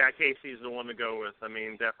 Yeah, Casey's the one to go with. I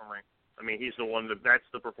mean, definitely. I mean, he's the one that's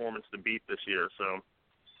the performance to beat this year. So.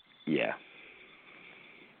 Yeah.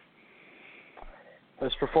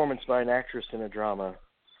 Best performance by an actress in a drama,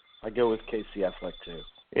 I go with Casey Affleck too.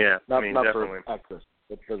 Yeah, not definitely. For actress,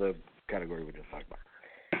 but for the category we just talked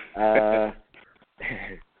about.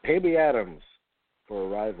 Amy Adams for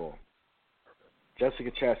Arrival.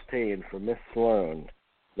 Jessica Chastain for Miss Sloane.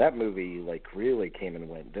 That movie really came and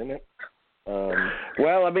went, didn't it?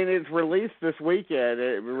 Well, I mean, it's released this weekend.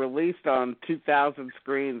 It released on 2,000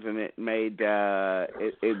 screens, and it made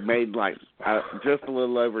it made just a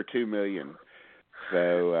little over $2 million.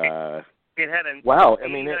 So it had an $89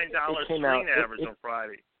 $89 screen average on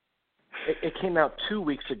Friday. It came out 2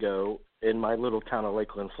 weeks ago in my little town of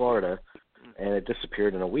Lakeland, Florida, and it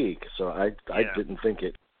disappeared in a week. So I didn't think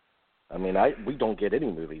it. I mean, we don't get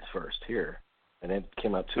any movies first here, and it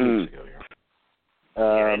came out 2 weeks ago here.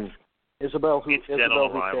 Isabel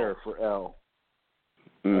Huppert for Elle.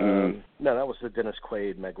 Mm-hmm. No, that was the Dennis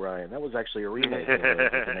Quaid, Meg Ryan. That was actually a remake of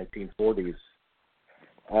the 1940s.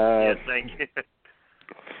 Yes, thank you.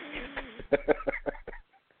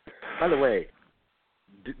 By the way,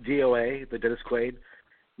 DOA, the Dennis Quaid,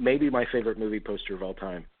 maybe my favorite movie poster of all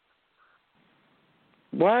time.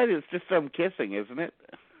 What? It's just some kissing, isn't it?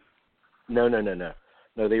 No.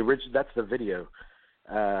 That's the video.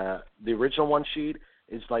 The original one sheet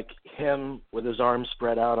is like him with his arms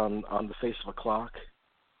spread out on the face of a clock.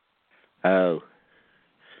 Oh.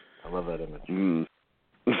 I love that image. Mm.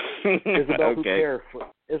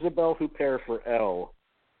 Isabel Huppert for Elle.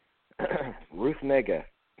 Ruth Negga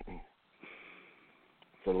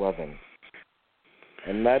for Levin.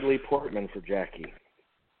 And Natalie Portman for Jackie.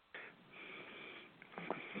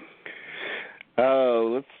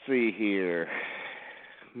 Oh, let's see here.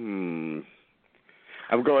 I'm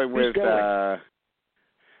going with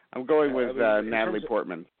Natalie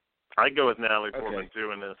Portman. I'd go with Natalie Portman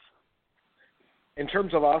too in this. In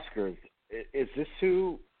terms of Oscars, is this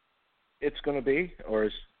who it's going to be, or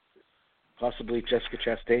is possibly Jessica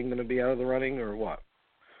Chastain going to be out of the running, or what?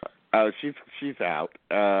 Oh, she's out.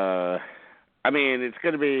 I mean, it's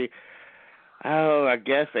going to be. Oh, I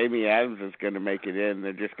guess Amy Adams is going to make it in.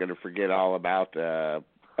 They're just going to forget all about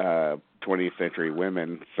 20th century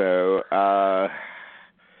women. So,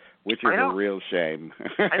 which is a real shame.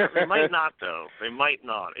 They might not, though. They might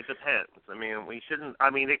not. It depends. I mean, we shouldn't.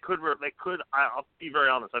 I mean, they could. I'll be very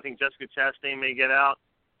honest. I think Jessica Chastain may get out,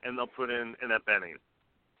 and they'll put in Annette Bening.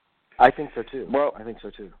 I think so too.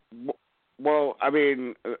 Well, I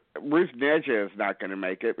mean, Ruth Negga is not going to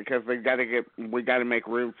make it because we got to make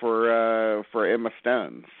room for Emma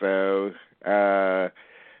Stone. So, and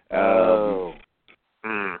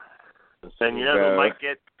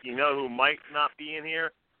who might not be in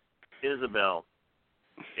here? Isabel.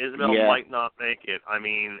 Isabel might not make it. I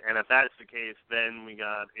mean, and if that's the case, then we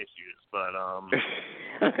got issues. But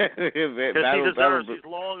because she deserves, she's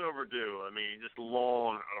long overdue. I mean, just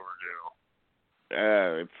long overdue.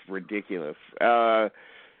 It's ridiculous.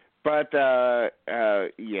 But they're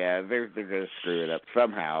going to screw it up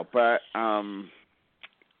somehow. But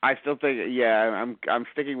I still think, I'm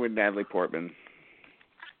sticking with Natalie Portman.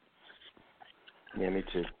 Yeah, me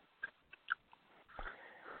too.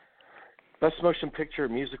 Best motion picture,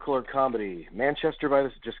 musical or comedy? Manchester by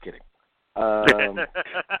the... Just kidding.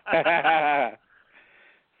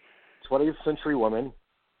 20th Century Woman,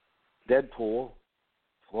 Deadpool,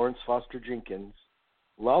 Florence Foster Jenkins,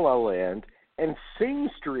 La La Land, and Sing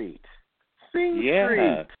Street.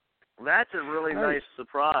 Street. That's a really nice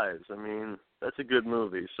surprise. I mean, that's a good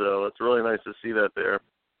movie, so it's really nice to see that there.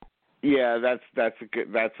 Yeah, that's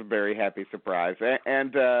a very happy surprise,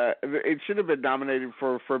 and it should have been nominated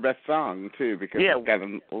for best song too because it's got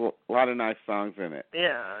a lot of nice songs in it.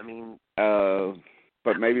 Yeah, I mean,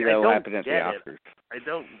 but maybe that'll happen at the Oscars. I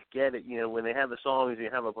don't get it. You know, when they have the songs, you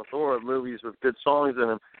have a plethora of movies with good songs in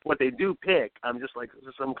them. What they do pick, I'm just like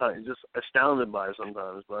just astounded by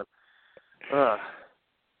sometimes. But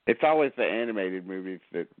it's always the animated movies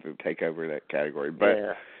that take over that category.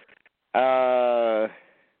 But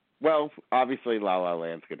well, obviously La La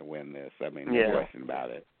Land's going to win this. I mean, no question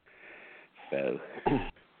about it. So.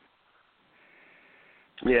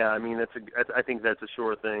 Yeah, I mean I think that's a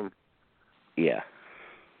sure thing. Yeah.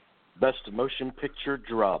 Best Motion Picture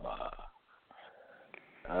Drama.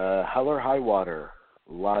 Hell or High Water,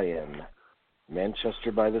 Lion,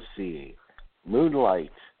 Manchester by the Sea,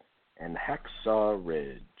 Moonlight, and Hacksaw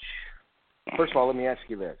Ridge. First of all, let me ask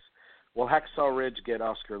you this. Will Hacksaw Ridge get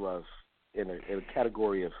Oscar love in a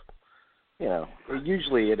category of,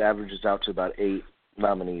 usually it averages out to about 8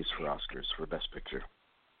 nominees for Oscars for Best Picture.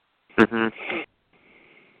 Mm-hmm.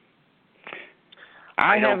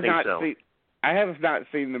 I have not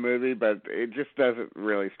seen the movie, but it just doesn't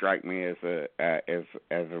really strike me as a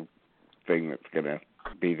thing that's going to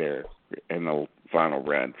be there in the final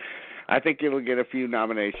run. I think it'll get a few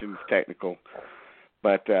nominations, technical,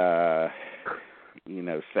 but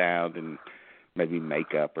sound and maybe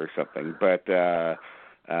makeup or something. But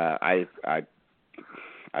I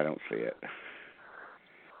don't see it.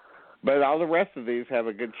 But all the rest of these have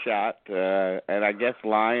a good shot, and I guess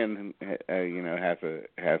Lion,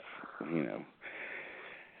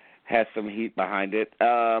 has some heat behind it.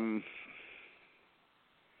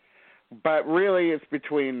 But really, it's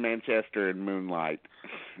between Manchester and Moonlight,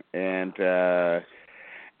 and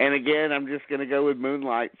again, I'm just going to go with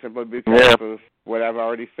Moonlight simply because of what I've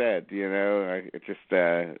already said. It just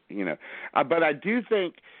but I do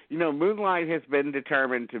think Moonlight has been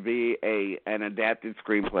determined to be an adapted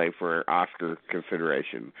screenplay for Oscar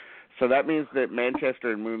consideration. So that means that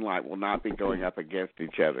Manchester and Moonlight will not be going up against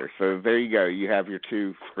each other. So there you go. You have your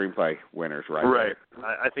two screenplay winners right there. Right.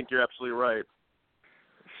 I think you're absolutely right.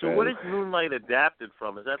 So what is Moonlight adapted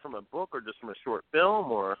from? Is that from a book or just from a short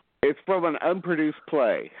film? Or it's from an unproduced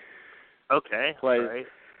play. Okay. Right.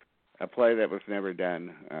 A play that was never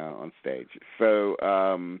done on stage. So,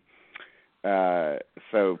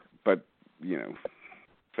 so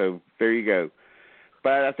there you go.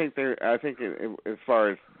 But I think as far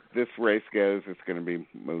as this race goes, it's going to be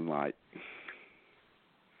Moonlight.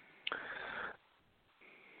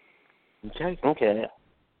 Okay.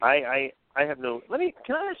 I have no.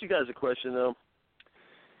 Can I ask you guys a question though?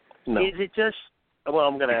 No. Is it just? Well,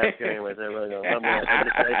 I'm going to ask you anyways. I really don't.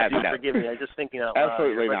 Forgive me. I'm just thinking out loud.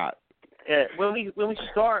 Absolutely not.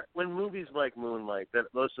 When movies like Moonlight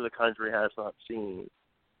that most of the country has not seen,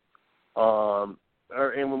 and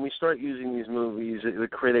when we start using these movies, the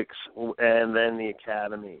critics and then the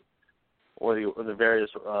Academy or the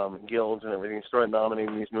various guilds and everything start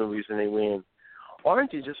nominating these movies and they win.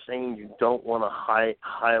 Aren't you just saying you don't want a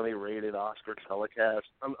highly rated Oscar telecast?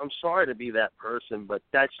 I'm sorry to be that person, but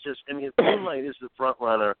that's just. I mean, if Moonlight is the front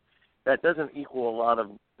runner, that doesn't equal a lot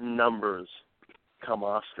of numbers come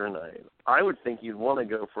Oscar night. I would think you'd want to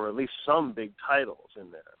go for at least some big titles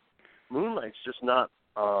in there. Moonlight's just not.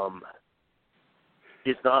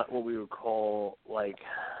 It's not what we would call like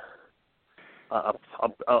a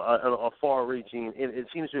far-reaching. It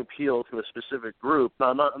seems to appeal to a specific group. No,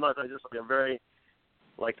 I'm not just like a very.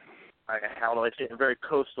 Like, how do I say it? A very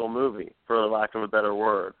coastal movie, for lack of a better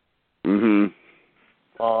word. Mm-hmm.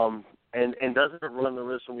 And doesn't it run the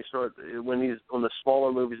risk when the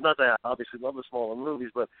smaller movies? Not that I obviously love the smaller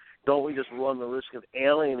movies, but don't we just run the risk of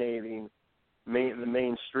alienating the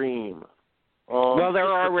mainstream? Well, they're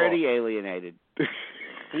already alienated.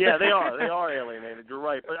 Yeah, they are. They are alienated. You're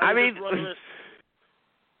right. But I mean,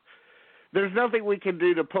 there's nothing we can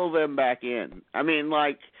do to pull them back in. I mean,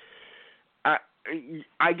 like.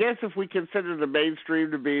 I guess if we consider the mainstream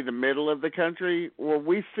to be the middle of the country, well,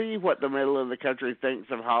 we see what the middle of the country thinks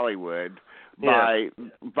of Hollywood by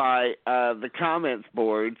the comments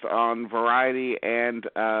boards on Variety and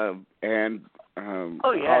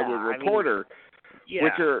Hollywood Reporter,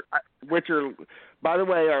 which are by the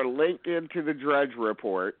way are linked into the Drudge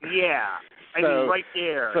Report. Yeah, I mean right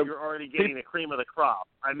there, you're already getting the cream of the crop.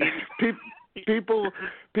 I mean. People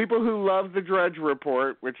who love the Drudge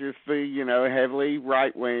Report, which is the heavily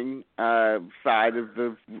right wing side of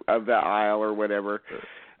the aisle or whatever,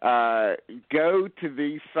 go to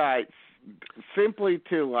these sites simply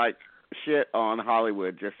to like shit on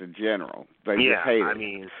Hollywood just in general. They just hate it. I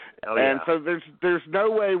mean, and so there's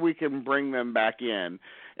no way we can bring them back in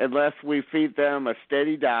unless we feed them a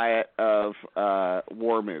steady diet of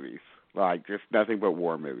war movies, like just nothing but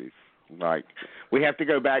war movies. Like, we have to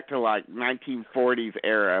go back to, like, 1940s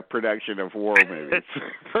era production of war movies.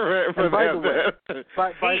 By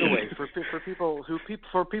the way,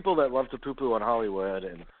 for people that love to poo-poo on Hollywood,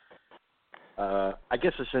 and I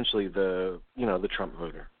guess essentially the Trump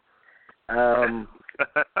voter, and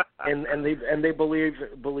they believe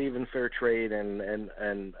in fair trade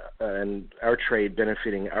and our trade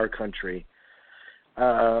benefiting our country.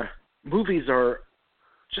 Movies are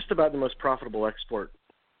just about the most profitable export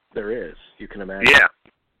there is, you can imagine.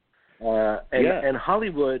 And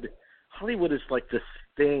Hollywood is like this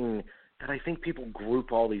thing that I think people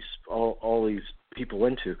group all these people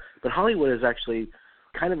into. But Hollywood is actually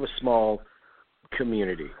kind of a small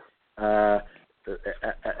community as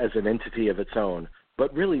an entity of its own.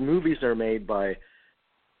 But really, movies are made by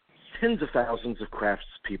tens of thousands of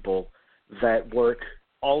craftspeople that work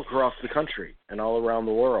all across the country and all around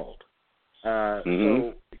the world. So,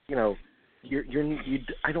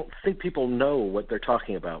 I don't think people know what they're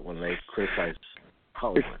talking about when they criticize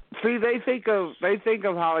Hollywood. See, they think of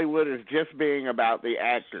Hollywood as just being about the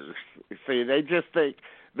actors. See, they just think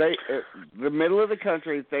the middle of the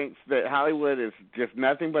country thinks that Hollywood is just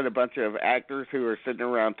nothing but a bunch of actors who are sitting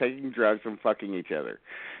around taking drugs and fucking each other.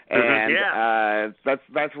 And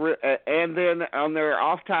and then on their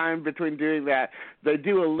off time between doing that, they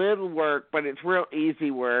do a little work, but it's real easy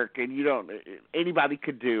work, and anybody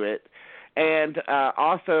could do it. And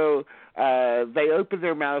also, they open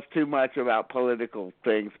their mouths too much about political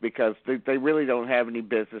things because they really don't have any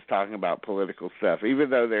business talking about political stuff, even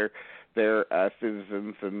though they're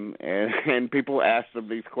citizens and people ask them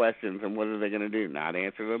these questions, and what are they going to do? Not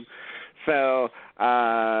answer them. So,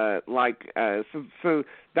 so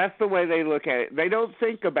that's the way they look at it. They don't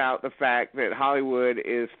think about the fact that Hollywood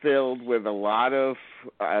is filled with a lot of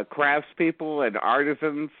craftspeople and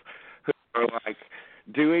artisans who are like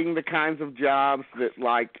doing the kinds of jobs that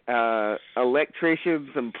like electricians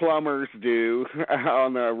and plumbers do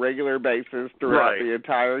on a regular basis throughout the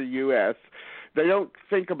entire U.S. They don't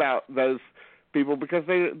think about those people because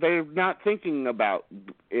they're not thinking about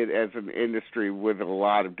it as an industry with a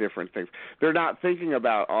lot of different things. They're not thinking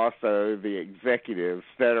about also the executives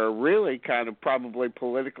that are really kind of probably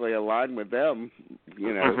politically aligned with them,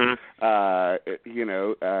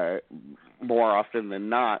 more often than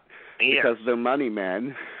not because they're money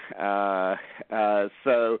men.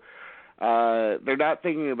 So they're not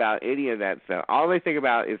thinking about any of that stuff. All they think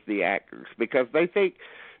about is the actors because they think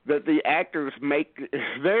that the actors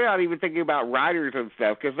they're not even thinking about writers and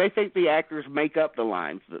stuff because they think the actors make up the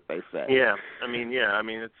lines that they say. Yeah, I mean,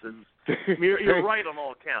 it's you're right on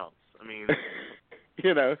all accounts. I mean,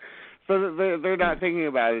 so they're not thinking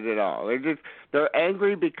about it at all. They're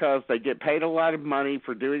angry because they get paid a lot of money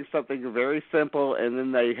for doing something very simple, and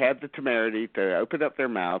then they have the temerity to open up their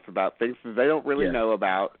mouth about things that they don't really know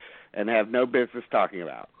about and have no business talking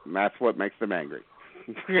about. And that's what makes them angry.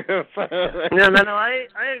 No, I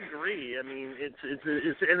agree. I mean,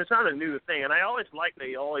 it's not a new thing, and I always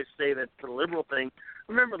they always say that the liberal thing.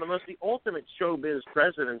 Remember, the ultimate showbiz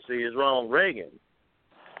presidency is Ronald Reagan.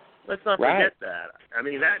 Let's not forget that. I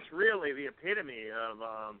mean, that's really the epitome of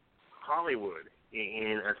Hollywood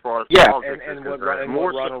as far as politics. And what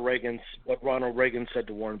Ronald Reagan said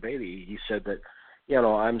to Warren Beatty, he said that,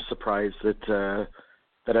 I'm surprised that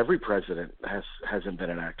every president hasn't been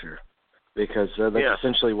an actor. Because that's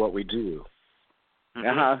essentially what we do.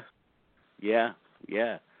 Yeah.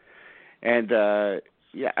 And, I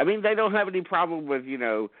mean, they don't have any problem with,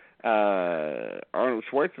 Arnold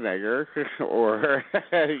Schwarzenegger or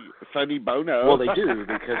Sonny Bono. Well, they do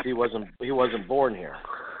because he wasn't born here.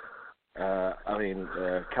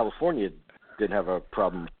 California didn't have a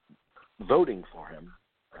problem voting for him.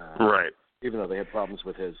 Right. Even though they had problems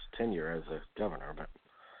with his tenure as a governor, but.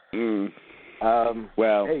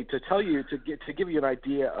 Hey, to give you an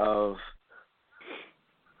idea of,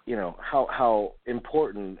 how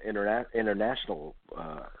important international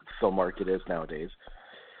film market is nowadays.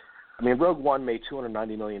 I mean, Rogue One made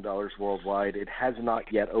 $290 million worldwide. It has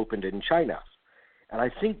not yet opened in China. And I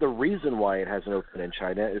think the reason why it hasn't opened in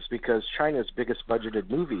China is because China's biggest budgeted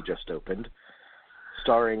movie just opened,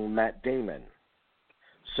 starring Matt Damon.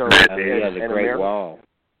 So, the Great Wall.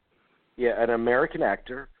 Yeah, an American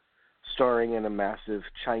actor starring in a massive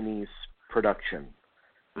Chinese production.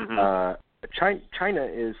 China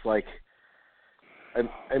is like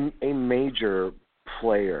a major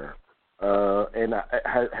player, and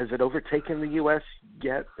has it overtaken the U.S.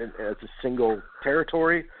 yet as a single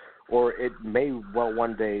territory, or it may well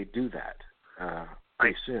one day do that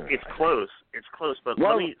pretty soon. It's close. It's close, but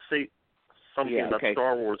let me say something about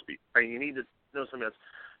Star Wars. You need to know something else.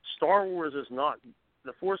 Star Wars is not –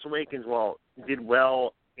 The Force Awakens, did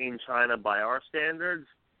well in China by our standards,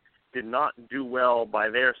 did not do well by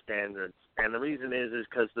their standards. And the reason is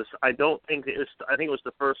because I think it was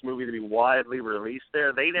the first movie to be widely released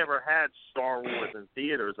there. They never had Star Wars in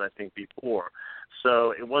theaters, I think, before.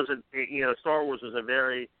 So it wasn't, Star Wars was a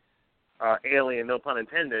very alien, no pun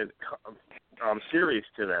intended, series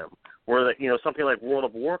to them. Where something like World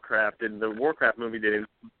of Warcraft and the Warcraft movie did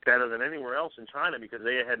better than anywhere else in China because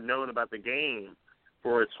they had known about the game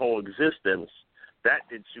for its whole existence. That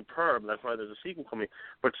did superb. That's why there's a sequel coming.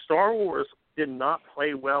 But Star Wars did not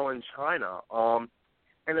play well in China. And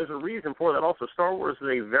there's a reason for that also. Star Wars is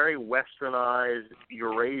a very westernized,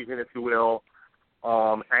 Eurasian, if you will,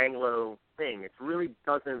 Anglo thing. It really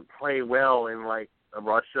doesn't play well in, like,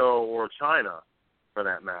 Russia or China, for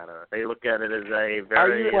that matter. They look at it as a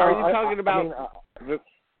very... Are you talking about...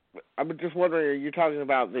 I'm just wondering, are you talking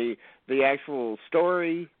about the actual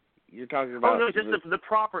story? You're talking about... Oh, no, just the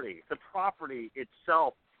property. The property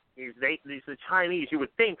itself is the Chinese. You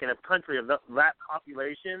would think in a country of that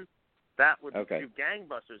population, that would do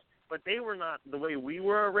gangbusters. But they were not the way we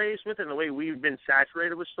were raised with it and the way we've been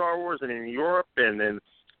saturated with Star Wars, and in Europe and in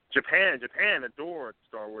Japan adored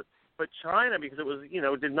Star Wars. But China, because it was,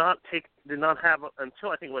 did not have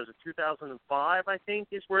until I think it was 2005, I think,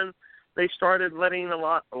 is when they started letting a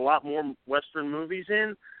lot more Western movies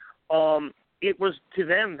in. It was, to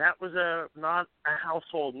them, that was not a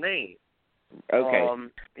household name. Okay.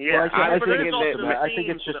 Yeah, I but think there's also the I think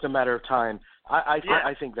themes it's just a matter of time. I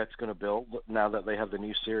Yeah. think that's going to build now that they have the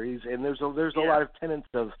new series, and there's a Yeah. lot of tenets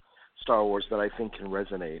of Star Wars that I think can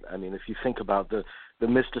resonate. I mean, if you think about the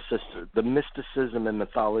mysticism and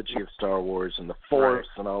mythology of Star Wars and the Force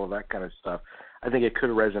and all of that kind of stuff, I think it could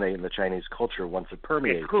resonate in the Chinese culture once it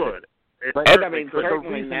permeates. It could. But And I mean, but the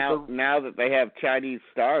certainly reason now that they have Chinese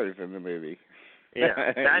stars in the movie.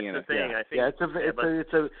 Yeah, that's You know. the thing. I think. Yeah,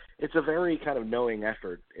 it's a very kind of knowing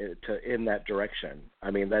effort in that direction.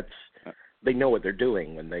 I mean, they know what they're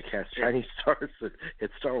doing when they cast Chinese stars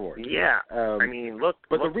at Star Wars. Yeah, I mean, look.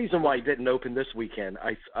 But the reason why it didn't open this weekend,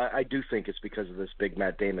 I do think it's because of this big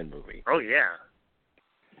Matt Damon movie. Oh yeah.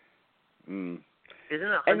 Mm. Isn't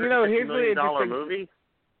it a And $150 million movie?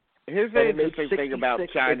 Here's the interesting thing about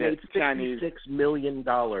China. It made $66 million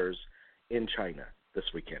in China this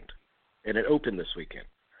weekend, and it opened this weekend.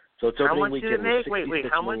 So it's opening weekend. How much did it make? Wait.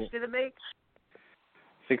 How much did it make?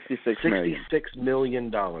 $66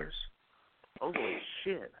 million. Holy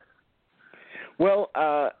shit. Well,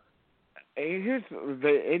 here's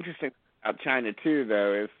the interesting thing about China too,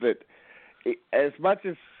 though, is that as much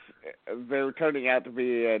as they're turning out to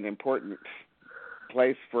be an important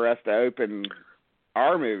place for us to open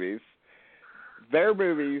our movies, their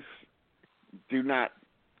movies do not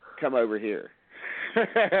come over here.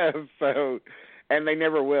 So, and they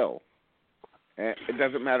never will. It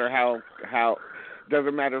doesn't matter how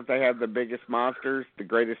doesn't matter if they have the biggest monsters, the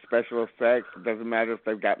greatest special effects. It doesn't matter if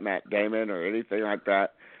they've got Matt Damon or anything like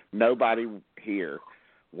that. Nobody here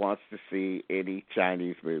wants to see any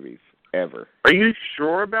Chinese movies ever. Are you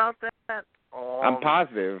sure about that? I'm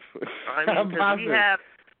positive. I mean, I'm positive. we have.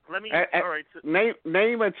 Let me. All right. So,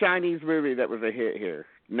 name a Chinese movie that was a hit here.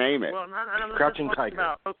 Name it. Well, I'm Crouching not Tiger.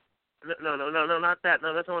 about, no, not that.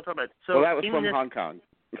 No, that's not what I'm talking about. So well, that was from Hong Kong.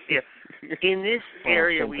 Yeah. In this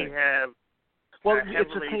area, we have. Well,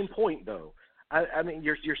 it's the same point, though. I mean,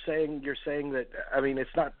 you're saying that. I mean,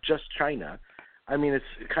 it's not just China. I mean, it's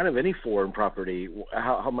kind of any foreign property.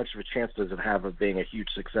 How much of a chance does it have of being a huge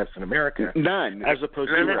success in America? None. As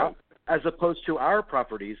opposed to our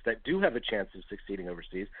properties that do have a chance of succeeding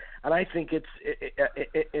overseas. And I think it's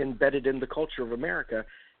embedded in the culture of America,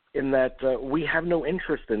 in that we have no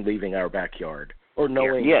interest in leaving our backyard or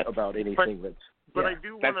knowing about anything But I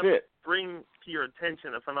do want to bring to your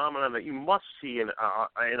attention a phenomenon that you must see in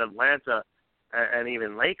Atlanta and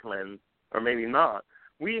even Lakeland, or maybe not.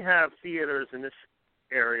 We have theaters in this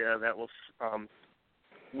area that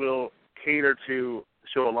will cater to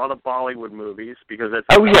show a lot of Bollywood movies because that's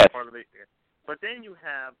part of the. But then you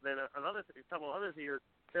have a couple other theaters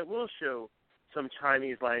that will show some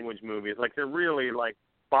Chinese language movies, like they're really like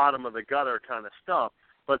bottom of the gutter kind of stuff.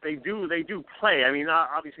 But they do play. I mean,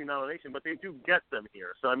 obviously not a nation, but they do get them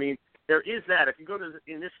here. So I mean, there is that. If you go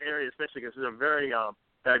in this area, especially because it's a very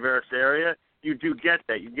diverse area, you do get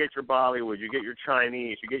that. You get your Bollywood, you get your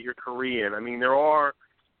Chinese, you get your Korean. I mean,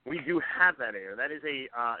 we do have that area. That is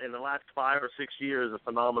in the last 5 or 6 years, a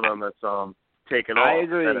phenomenon that's taken off.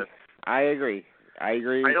 I agree. I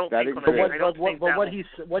don't think what he's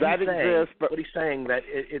saying that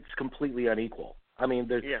it's completely unequal. I mean,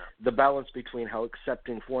 there's the balance between how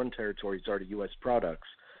accepting foreign territories are to U.S. products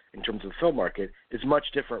in terms of the film market is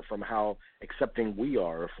much different from how accepting we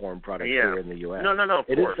are of foreign products here in the U.S. No, of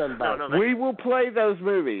it course. Is unbalanced. We will play those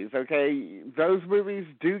movies, okay? Those movies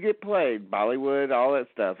do get played, Bollywood, all that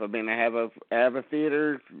stuff. I mean, I have a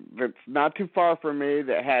theater that's not too far from me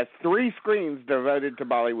that has 3 screens devoted to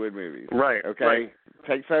Bollywood movies. Right. Okay? Right.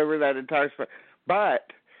 Takes over that entire space.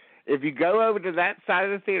 But if you go over to that side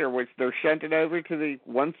of the theater, which they're shunted over to the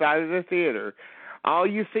one side of the theater, all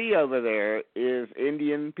you see over there is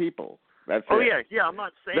Indian people. That's it. Yeah. I'm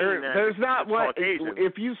not saying that. There's not one.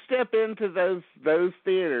 If you step into those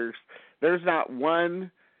theaters, there's not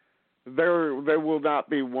one. There will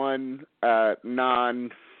not be one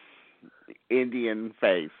non-Indian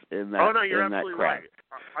face in that. Oh no, you're in absolutely that crowd. right.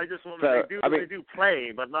 I just want to. They do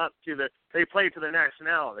play, but not to the. They play to their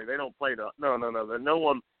nationality. They don't play to. No. No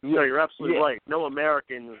one. No, you're absolutely right. No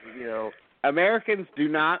Americans. Americans do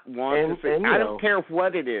not want to see. I don't care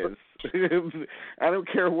what it is. I don't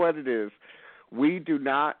care what it is. We do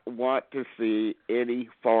not want to see any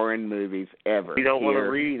foreign movies ever. We don't want to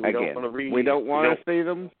read. We don't want to read. We don't want to see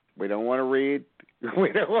them. We don't want to read.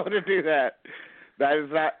 We don't want to do that. That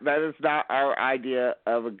is not our idea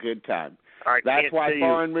of a good time. That's why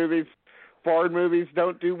foreign movies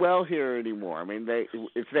don't do well here anymore. I mean, it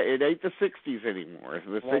ain't the '60s anymore.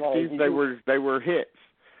 In the '60s, they were hits.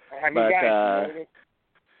 Have you guys noticed,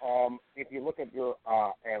 if you look at your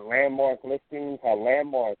Landmark listings, how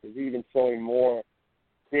Landmark is even showing more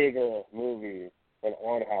bigger movies than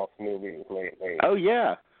art house movies lately. Oh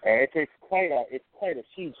yeah. And it's quite a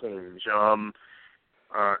sea change.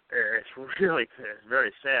 It's really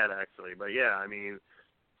very sad actually, but yeah, I mean,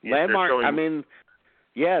 Landmark. I mean,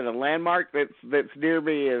 yeah, the Landmark that's near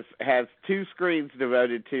me has 2 screens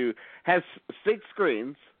devoted to has 6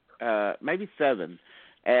 screens, maybe 7,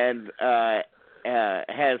 and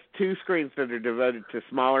has 2 screens that are devoted to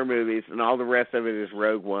smaller movies, and all the rest of it is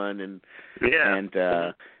Rogue One and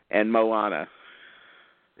Moana.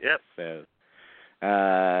 Yep.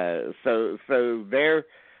 So they're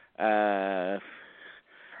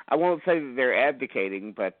I won't say that they're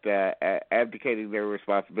abdicating, but abdicating their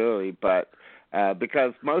responsibility, but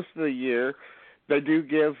because most of the year they do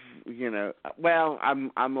give, well,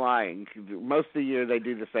 I'm lying. Most of the year they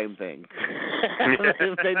do the same thing.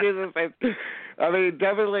 They do the same. I mean,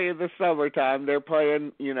 definitely in the summertime they're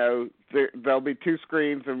playing. There'll be 2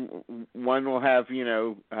 screens, and one will have,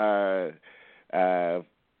 I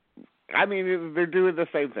mean, they're doing the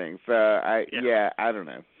same things. I don't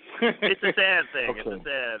know. It's a sad thing. Okay.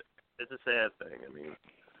 It's a sad thing. I mean,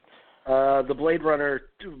 the Blade Runner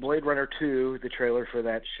 2, the trailer for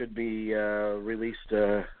that should be released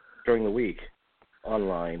during the week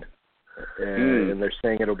online, and they're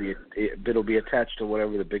saying it'll be attached to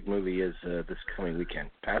whatever the big movie is this coming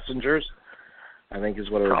weekend. Passengers, I think, is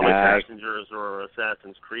what it probably was. Passengers or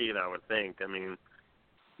Assassin's Creed, I would think. I mean,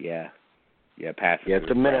 yeah, Passengers. Yeah,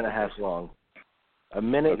 it's a minute and a half long. A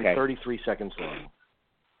minute and 33 seconds long.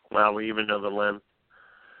 Wow, we even know the length.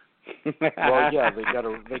 Well, yeah, they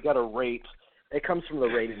got a rate. It comes from the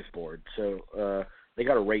ratings board, so they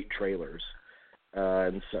got to rate trailers,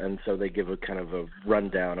 and so they give a kind of a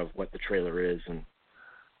rundown of what the trailer is and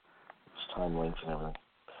its time length and everything.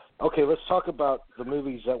 Okay, let's talk about the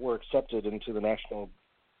movies that were accepted into the National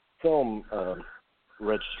Film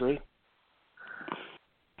Registry.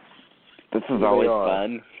 This is always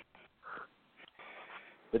fun.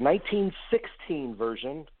 The 1916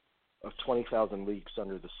 version of 20,000 Leagues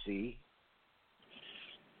Under the Sea.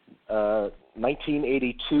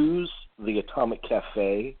 1982's The Atomic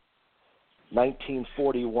Cafe.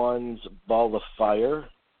 1941's Ball of Fire.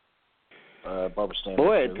 Barbara Stanwyck.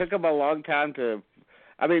 Boy, it took them a long time to...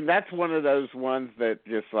 I mean, that's one of those ones that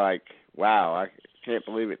just like, wow, I can't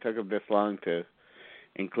believe it took them this long to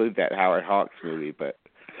include that Howard Hawks movie, but...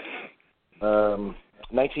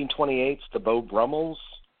 1928's The Beau Brummels.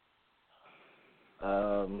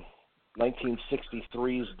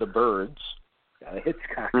 1963's The Birds. Got a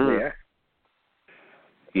Hitchcock there.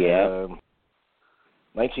 Yeah.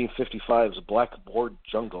 1955's Blackboard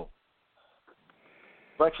Jungle.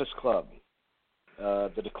 Breakfast Club.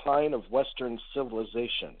 The Decline of Western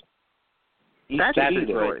Civilization. That's a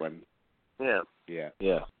Eden. great one. Yeah.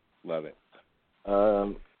 Yeah. Love it.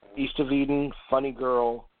 East of Eden, Funny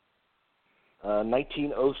Girl.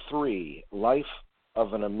 1903, Life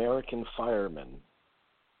of an American Fireman.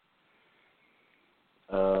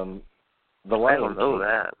 The Lion I don't know King.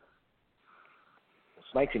 that.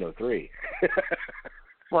 It's 1903.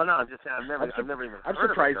 Well, no, I'm just saying I've never even I'm heard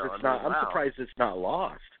surprised of it. it's not. I'm surprised it's not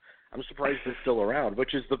lost. I'm surprised it's still around,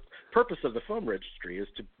 which is the purpose of the film registry, is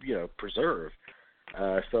to preserve.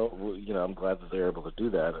 So I'm glad that they're able to do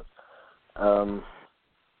that.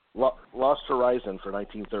 Lost Horizon for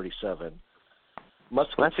 1937.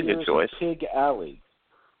 Musketeers That's a good choice. of Pig Alley.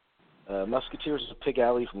 Musketeers of Pig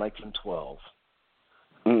Alley from 1912.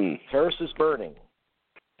 Paris is Burning.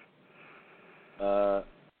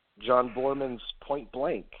 John Borman's Point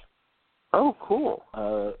Blank. Oh, cool.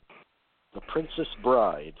 The Princess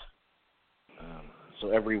Bride.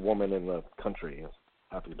 So every woman in the country is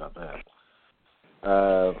happy about that.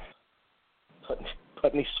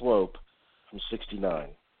 Putney Swope from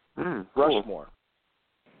 1969. Cool. Rushmore.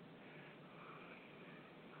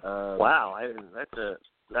 Wow, that's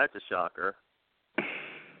a shocker.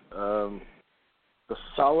 The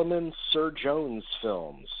Solomon Sir Jones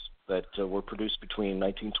films that were produced between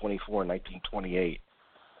 1924 and 1928.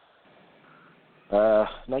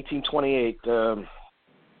 1928,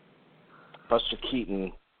 Buster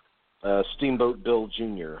Keaton, Steamboat Bill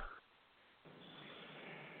Jr.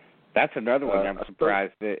 That's another one I'm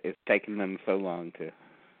surprised that it's taken them so long to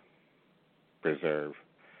preserve.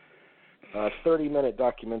 30-minute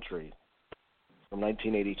documentary from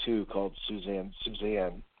 1982 called Suzanne.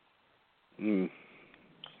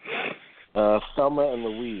 Thelma and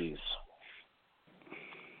Louise.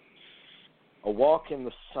 A Walk in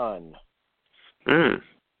the Sun. And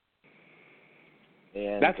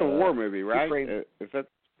that's a war movie, right? Is that?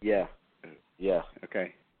 Yeah.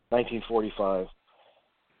 Okay. 1945.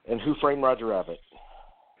 And Who Framed Roger Rabbit?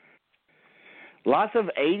 Lots of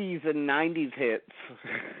 80s and 90s hits.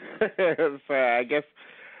 So I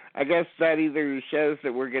guess that either shows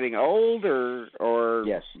that we're getting old or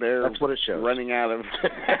yes, they're that's what it shows. Running out of.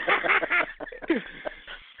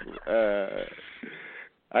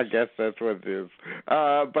 I guess that's what it is.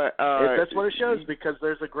 But that's what it shows, because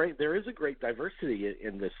there is a great diversity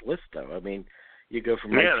in this list, though. I mean, you go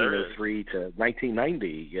from 1903 to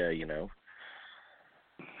 1990. You know.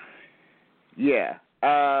 Yeah.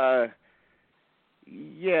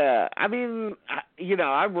 Yeah. I mean, you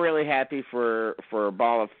know, I'm really happy for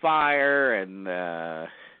Ball of Fire and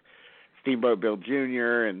Steamboat Bill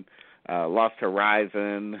Jr. and Lost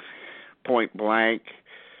Horizon, Point Blank.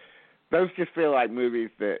 Those just feel like movies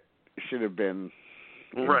that should have been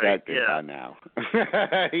inducted by now.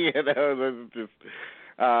 You know, those just.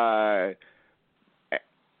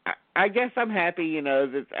 I guess I'm happy, you know,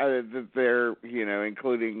 that they're, you know,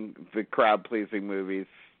 including the crowd-pleasing movies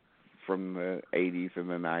from the 80s and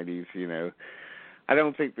the 90s. You know, I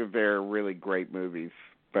don't think that they're really great movies,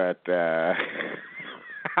 but I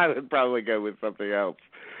would probably go with something else.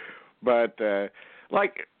 But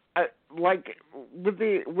like with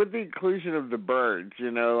the inclusion of The Birds,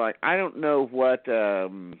 you know, like I don't know what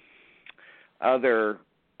other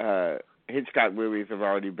Hitchcock movies have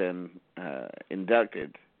already been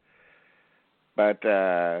inducted, but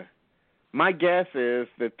my guess is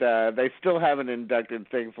that they still haven't inducted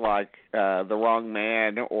things like The Wrong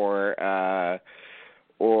Man or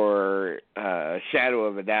Shadow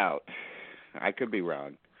of a Doubt. I could be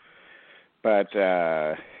wrong. But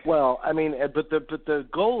well, I mean, but the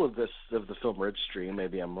goal of the film registry, and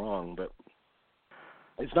maybe I'm wrong, but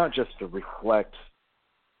it's not just to reflect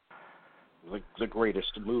the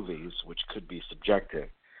greatest movies, which could be subjective,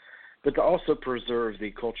 but to also preserve the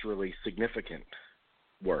culturally significant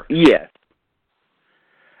work. Yes.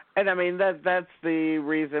 And I mean that's the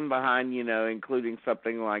reason behind, you know, including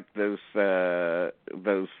something like those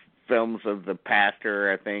films of the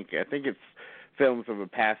pastor. I think it's films of a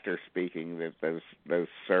pastor speaking, that those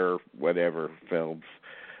Sir whatever films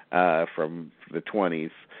from the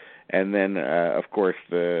 20s, and then of course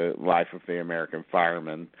the Life of the American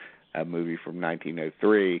Fireman, a movie from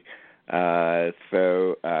 1903.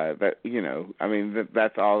 So that, you know, I mean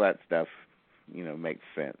that's all that stuff, you know, makes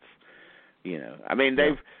sense. You know, I mean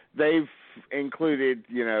they've included,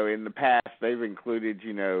 you know, in the past they've included,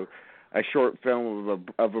 you know, a short film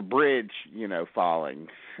of a bridge, you know, falling,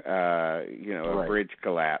 you know, a bridge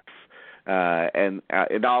collapse, and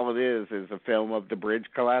all it is a film of the bridge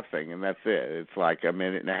collapsing, and that's it. It's like a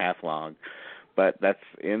minute and a half long, but that's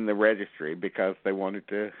in the registry because they wanted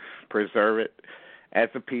to preserve it as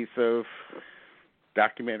a piece of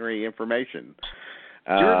documentary information.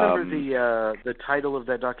 Do you remember the title of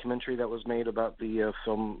that documentary that was made about the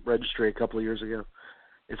film registry a couple of years ago?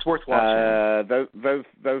 It's worth watching.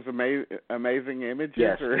 Those amazing images,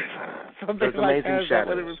 yes. Or something those like amazing that. Is that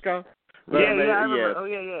what it was called? Yeah, I remember. Yes. Oh,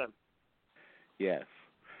 yeah. Yes.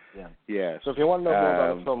 Yeah. Yes. So if you want to know more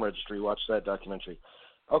about the film registry, watch that documentary.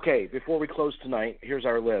 Okay, before we close tonight, here's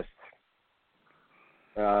our list.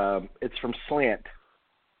 It's from Slant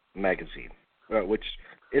magazine, which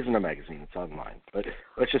isn't a magazine; it's online. But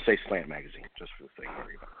let's just say Slant magazine, just for the sake of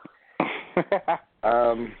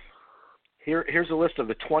everybody. Here's a list of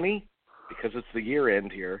the 20, because it's the year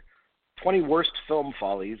end here, 20 worst film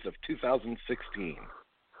follies of 2016.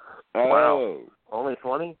 Wow. Only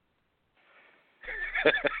 20?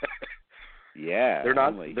 Yeah. They're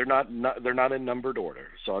not in numbered order,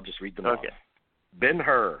 so I'll just read them off.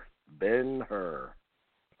 Ben-Hur.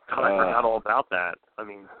 God, I forgot all about that. I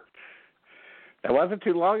mean, that wasn't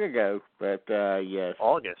too long ago, but yes.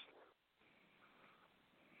 August.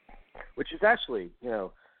 Which is actually, you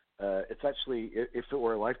know, it's actually, if it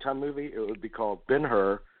were a Lifetime movie, it would be called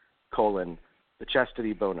Ben-Hur, The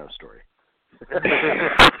Chastity Bono Story.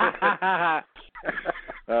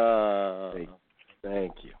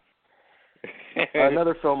 Thank you.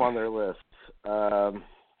 Another film on their list.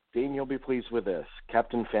 Dean, you'll be pleased with this.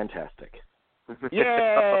 Captain Fantastic.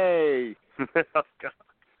 Yay! Oh, God.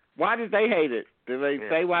 Why did they hate it? Did they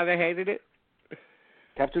say why they hated it?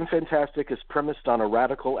 Captain Fantastic is premised on a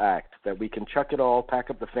radical act that we can chuck it all, pack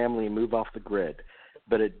up the family, and move off the grid,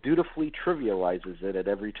 but it dutifully trivializes it at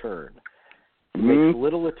every turn. It makes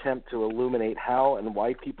little attempt to illuminate how and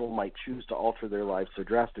why people might choose to alter their lives so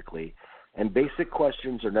drastically, and basic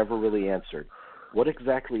questions are never really answered. What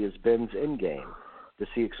exactly is Ben's endgame? Does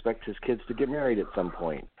he expect his kids to get married at some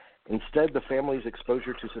point? Instead, the family's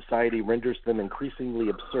exposure to society renders them increasingly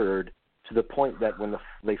absurd, to the point that when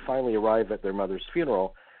they finally arrive at their mother's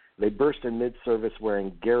funeral, they burst in mid-service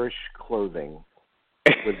wearing garish clothing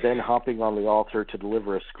with then hopping on the altar to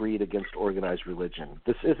deliver a screed against organized religion.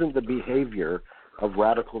 This isn't the behavior of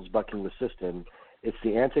radicals bucking the system. It's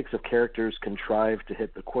the antics of characters contrived to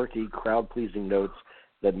hit the quirky, crowd-pleasing notes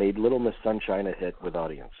that made Little Miss Sunshine a hit with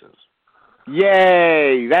audiences.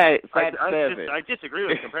 Yay! I disagree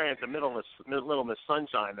with comparing it to Little Miss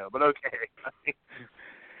Sunshine, though, but okay.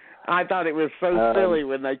 I thought it was so silly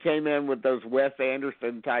when they came in with those Wes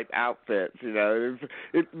Anderson type outfits. You know,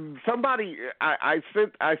 somebody I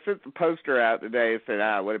sent the poster out today and said,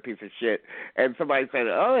 what a piece of shit. And somebody said,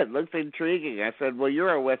 oh, it looks intriguing. I said, well,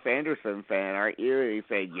 you're a Wes Anderson fan, aren't you? And he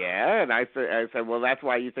said, yeah. And I said, well, that's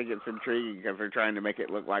why you think it's intriguing, because they're trying to make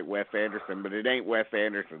it look like Wes Anderson, but it ain't Wes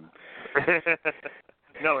Anderson.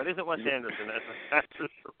 No, it isn't Wes Anderson. That's for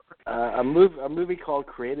sure. A movie called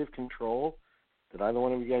Creative Control. Did either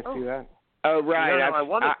one of you guys see that? Oh, right. No, I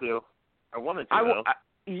wanted to. I wanted to. I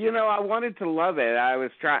wanted to love it. I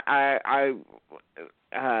was trying. I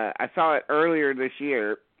saw it earlier this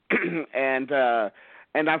year, and I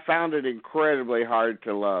found it incredibly hard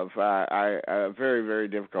to love. A very, very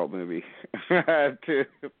difficult movie to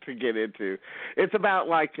get into. It's about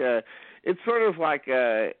it's sort of like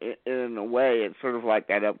in a way, it's sort of like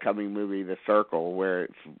that upcoming movie, The Circle, where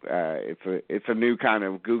it's a new kind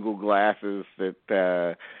of Google glasses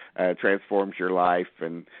that transforms your life,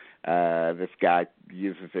 and this guy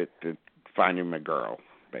uses it to find him a girl,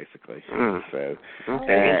 basically. So,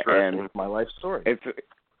 and my life story.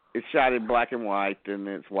 It's shot in black and white, and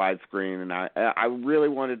it's widescreen, and I really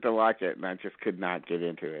wanted to like it, and I just could not get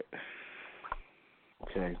into it.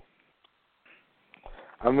 Okay.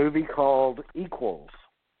 A movie called Equals.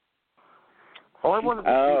 Oh, I wanted to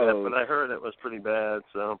see that, but I heard it was pretty bad.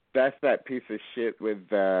 So that's that piece of shit with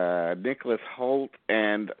Nicholas Hoult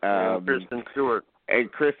and Kristen Stewart.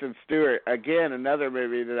 And Kristen Stewart. Again, another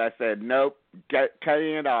movie that I said, nope,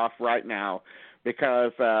 cutting it off right now,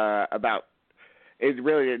 because it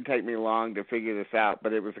really didn't take me long to figure this out,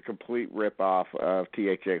 but it was a complete rip-off of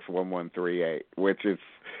THX 1138, which is,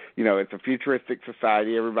 it's a futuristic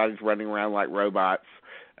society. Everybody's running around like robots.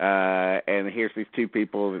 And here's these two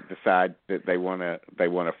people that decide that they want to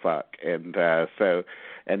fuck, and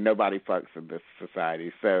nobody fucks in this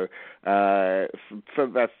society. So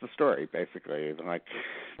that's the story basically. Like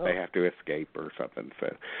they have to escape or something.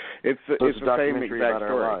 So it's the same exact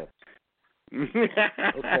story.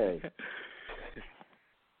 Okay.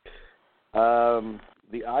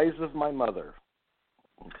 The Eyes of My Mother.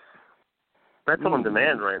 That's on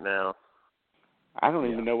demand right now. I don't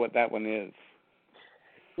even know what that one is.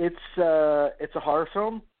 It's a horror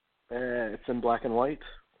film. It's in black and white.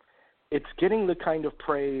 It's getting the kind of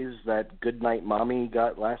praise that Goodnight Mommy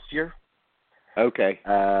got last year. Okay.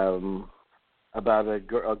 About a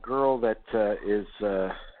girl that is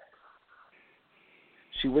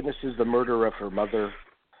she witnesses the murder of her mother,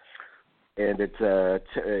 and it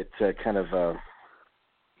kind of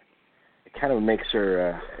makes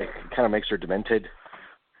her demented.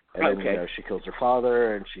 And then, she kills her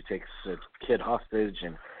father, and she takes a kid hostage,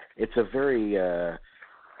 and it's a very,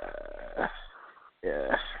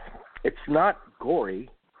 it's not gory.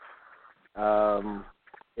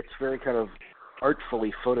 It's very kind of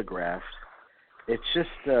artfully photographed. It's just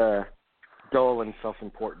dull and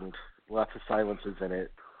self-important. Lots of silences in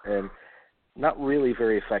it, and not really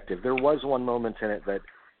very effective. There was one moment in it that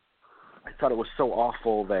I thought it was so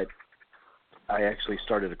awful that I actually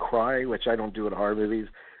started to cry, which I don't do in horror movies.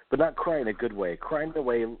 But not cry in a good way. Crying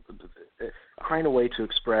away to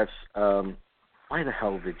express why the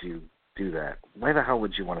hell did you do that? Why the hell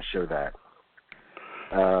would you want to show that?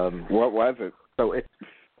 What was it? So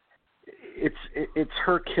it's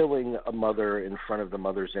her killing a mother in front of the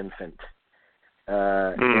mother's infant,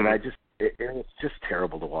 and it's just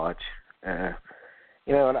terrible to watch. And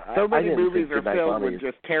so many I movies are filled with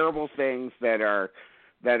just terrible things that are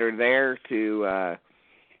there to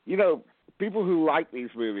people who like these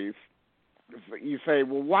movies. You say,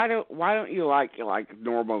 well, why don't you like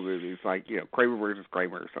normal movies like Kramer versus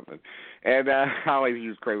Kramer or something? And I always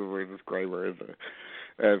use Kramer versus Kramer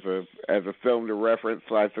as a film to reference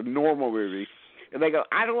like a normal movie. And they go,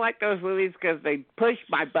 I don't like those movies because they push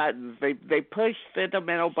my buttons. They push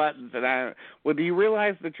sentimental buttons. And well, do you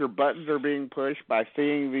realize that your buttons are being pushed by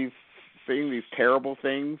seeing these terrible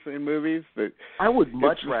things in movies? That I would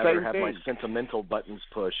much rather have my sentimental buttons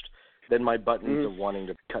pushed than my buttons of wanting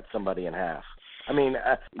to cut somebody in half. I mean,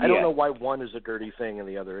 I don't know why one is a dirty thing and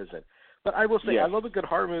the other isn't. But I will say, I love a good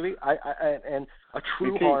horror movie. And a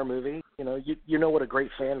true horror movie. You know what a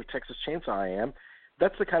great fan of Texas Chainsaw I am.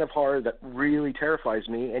 That's the kind of horror that really terrifies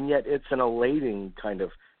me, and yet it's an elating kind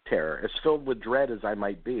of terror. As filled with dread as I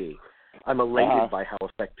might be, I'm elated by how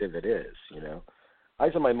effective it is.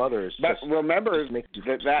 Eyes of My Mother is but just, remember just makes you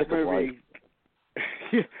that sick of life.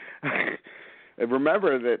 movie.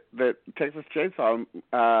 Remember that Texas Chainsaw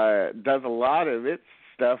does a lot of its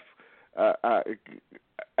stuff,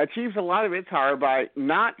 achieves a lot of its horror by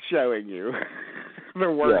not showing you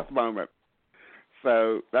the worst moment.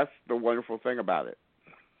 So that's the wonderful thing about it.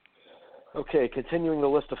 Okay, continuing the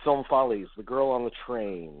list of film follies, The Girl on the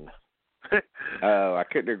Train. Oh, I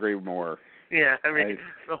couldn't agree more. Yeah, I mean,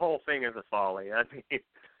 the whole thing is a folly. I mean,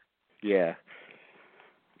 yeah.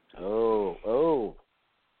 Oh.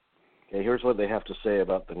 Okay, here's what they have to say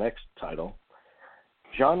about the next title.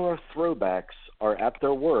 Genre throwbacks are at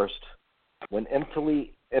their worst when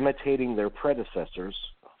emptily imitating their predecessors.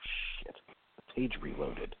 Oh, shit. The page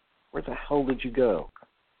reloaded. Where the hell did you go?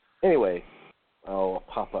 Anyway, a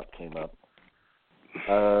pop-up came up.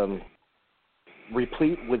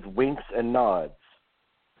 Replete with winks and nods.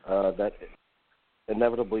 That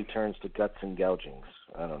inevitably turns to guts and gougings.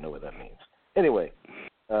 I don't know what that means. Anyway,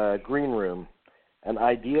 Green Room, an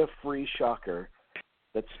idea-free shocker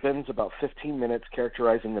that spends about 15 minutes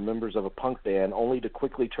characterizing the members of a punk band only to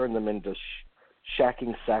quickly turn them into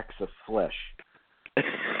shacking sacks of flesh.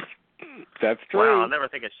 That's true. Wow, I'll never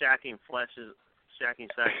think of shacking sacks of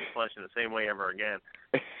flesh in the same way ever again.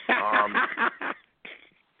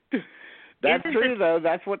 That's true, though.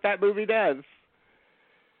 That's what that movie does.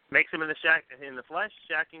 Makes them in the flesh,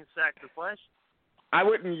 shacking sacks of flesh? I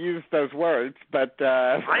wouldn't use those words, but...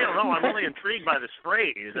 I don't know. I'm only intrigued by this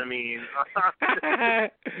phrase. I mean...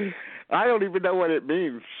 I don't even know what it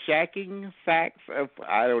means. Shacking sacks of...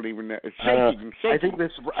 I don't even know. Shaking. I think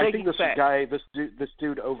this guy, this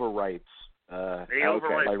dude overwrites. He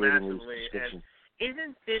overwrites by reading these massively. descriptions.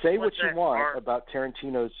 Isn't this Say what you want about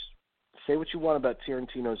Tarantino's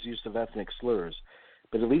use of ethnic slurs,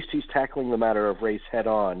 but at least he's tackling the matter of race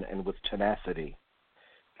head-on and with tenacity.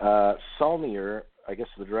 Saulnier, I guess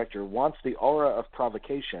the director, wants the aura of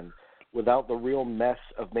provocation without the real mess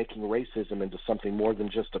of making racism into something more than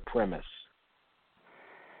just a premise.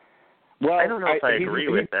 Well, I don't know if I agree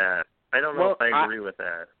with that. I don't know if I agree with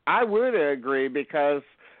that. I would agree because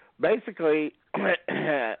basically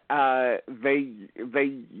they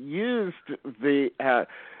used the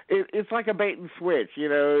it's like a bait and switch, you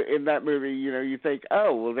know. In that movie, you know, you think,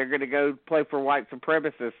 oh, well, they're going to go play for white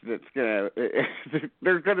supremacists. That's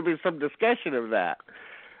there's going to be some discussion of that,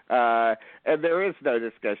 and there is no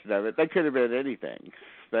discussion of it. They could have been anything.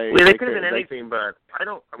 They could have been anything, but I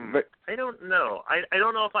don't know. I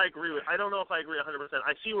don't know if I agree 100%.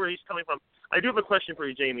 I see where he's coming from. I do have a question for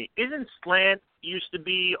you, Jamie. Isn't Slant used to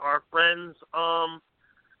be our friends,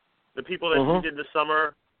 the people that we did the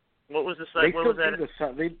summer? What was the site? What was that?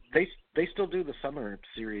 They still do the summer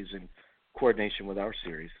series in coordination with our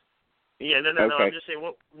series. Yeah, no. I'm just saying,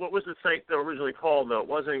 what was the site that originally called, though? It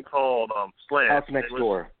wasn't called Slant. House Next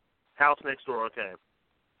Door. House Next Door, okay.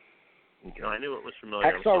 No, I knew it was familiar.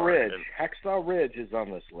 Hacksaw Ridge is on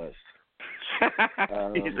this list.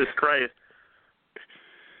 Jesus Christ.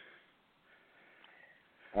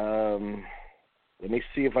 Let me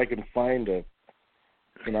see if I can find a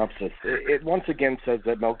synopsis. It once again says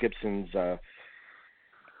that Mel Gibson's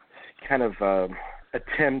kind of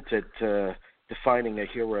attempt at defining a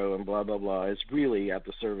hero and blah, blah, blah is really at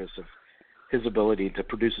the service of his ability to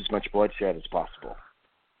produce as much bloodshed as possible.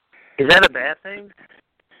 Is that a bad thing?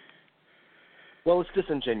 Well, it's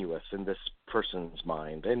disingenuous in this person's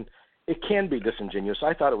mind, and it can be disingenuous.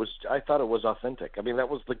 I thought it was authentic. I mean, that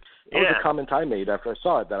was the comment I made after I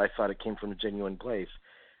saw it, that I thought it came from a genuine place,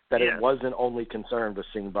 that it wasn't only concerned with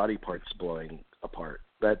seeing body parts blowing apart.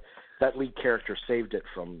 That lead character saved it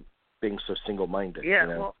from being so single-minded. Yeah,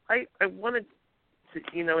 you know? well, I wanted to,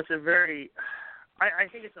 it's a very, I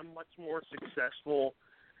think it's a much more successful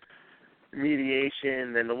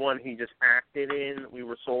mediation than the one he just acted in. We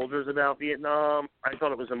Were Soldiers About Vietnam. I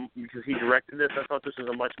thought it was because he directed this. I thought this was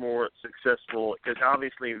a much more successful, because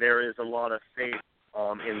obviously there is a lot of faith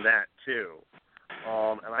in that too,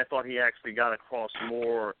 and I thought he actually got across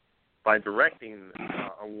more by directing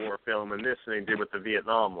a war film in this than he did with the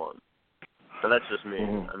Vietnam one. So that's just me.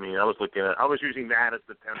 I mean, I was using that as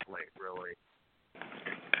the template, really.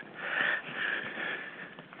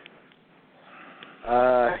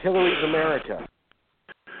 Hillary's America.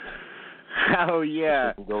 Oh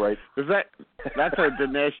yeah. Go right. That's a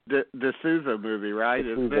Dinesh D'Souza movie, right?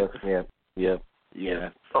 Isn't it? Yeah.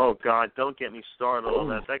 Oh God, don't get me started on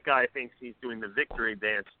that. That guy thinks he's doing the victory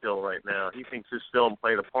dance still right now. He thinks his film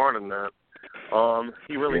played a part in that.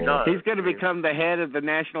 He really does. He's going to become the head of the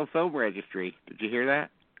National Film Registry. Did you hear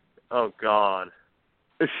that? Oh God.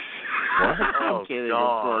 I'm kidding,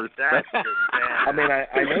 God, of course. That's just bad. I mean,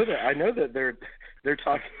 I know that they're They're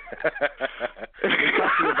talking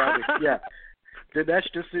about it. Yeah, Dinesh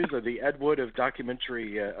D'Souza, the Ed Wood of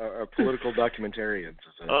documentary or political documentarians.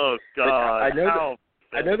 Oh God! I know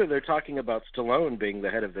that they're talking about Stallone being the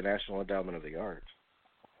head of the National Endowment of the Arts.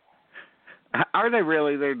 Are they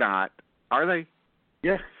really? They're not. Are they?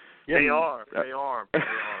 Yeah. They are. They are.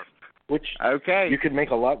 Which okay, you can make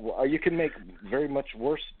you can make very much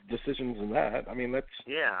worse decisions than that. I mean, that's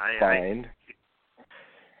fine.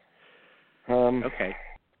 Okay.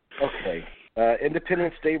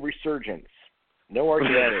 Independence Day resurgence. No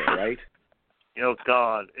argument, right? Oh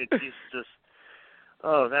God, it's just.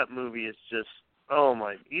 Oh, that movie is just. Oh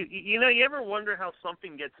my! You know, you ever wonder how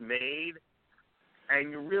something gets made,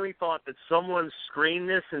 and you really thought that someone screened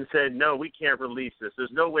this and said, "No, we can't release this.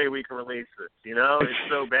 There's no way we can release this." You know, it's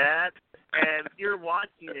so bad. And you're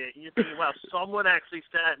watching it, and you're thinking, "Wow, someone actually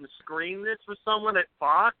sat and screened this for someone at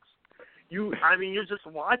Fox." You're just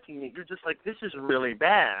watching it. You're just like, "This is really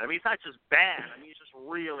bad." I mean, it's not just bad. I mean, it's just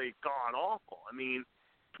really god awful. I mean,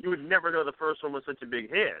 you would never know the first one was such a big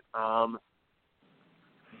hit.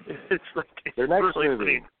 It's like their next really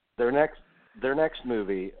movie. funny. Their next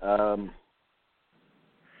movie.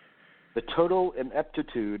 The total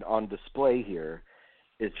ineptitude on display here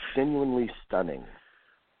is genuinely stunning,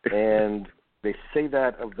 and they say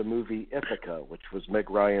that of the movie Ithaca, which was Meg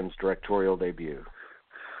Ryan's directorial debut.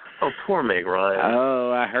 Oh, poor Meg Ryan.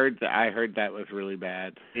 Oh, I heard that was really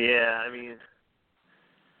bad. Yeah, I mean.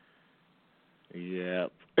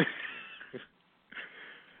 Yep.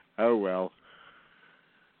 Oh well.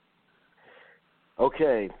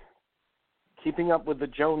 Okay. Keeping Up with the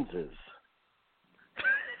Joneses.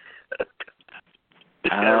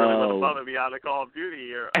 This guy really went above and beyond the Call of Duty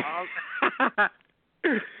here.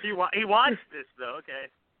 He watched this though. Okay.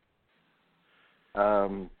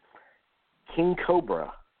 King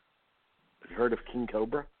Cobra. Have you heard of King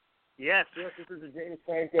Cobra? Yes. This is a James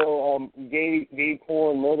Franco gay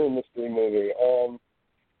porn murder mystery movie.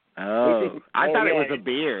 I thought it was a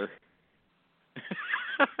beer.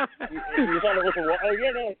 You thought it was a what? Oh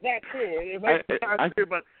yeah, no, it's that too. It might be that too,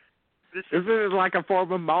 but isn't it like a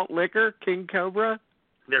form of malt liquor, King Cobra?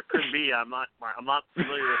 There could be. I'm not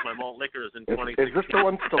familiar with my malt liquors in 2016. Is this the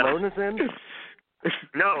one Stallone is in?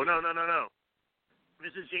 No.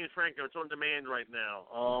 This is James Franco. It's on demand right now.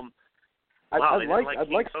 I'd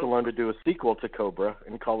like Stallone to do a sequel to Cobra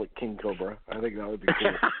and call it King Cobra. I think that would be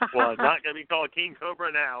cool. Well, it's not going to be called King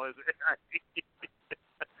Cobra now, is it?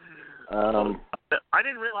 I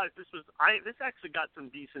didn't realize this actually got some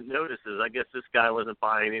decent notices. I guess this guy wasn't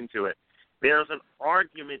buying into it. There's an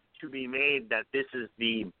argument to be made that this is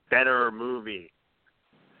the better movie,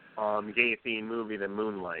 gay-themed movie than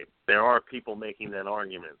Moonlight. There are people making that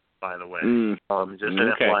argument, by the way. Just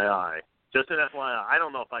an FYI. Just an FYI. I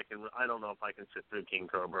don't know if I can sit through King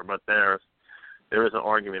Cobra, but there is an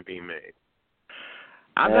argument being made.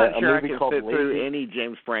 I'm not sure I can sit through any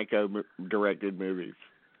James Franco directed movies.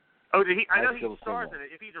 Oh, did he? I know he stars in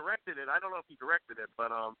it. If he directed it, I don't know if he directed it, but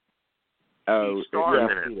he stars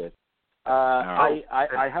in it. He did.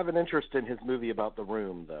 I have an interest in his movie about The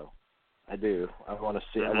Room, though. I do. I want to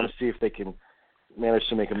see. Mm-hmm. I want to see if they can manage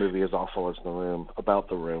to make a movie as awful as The Room, about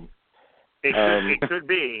The Room. It could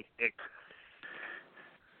be.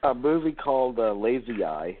 A movie called Lazy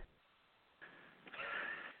Eye.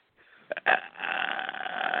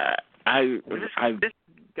 This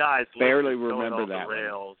guy's barely remember that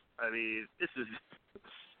rails. I mean, this is.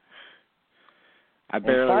 I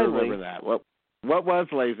barely remember that. What was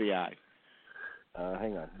Lazy Eye?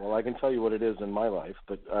 Hang on. Well, I can tell you what it is in my life,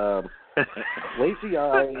 but Lazy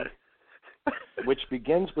Eye, which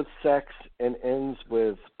begins with sex and ends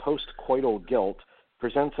with post-coital guilt,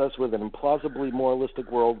 presents us with an implausibly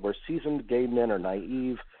moralistic world where seasoned gay men are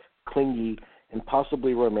naive, clingy, and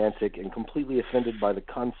possibly romantic and completely offended by the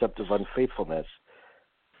concept of unfaithfulness,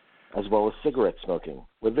 as well as cigarette smoking.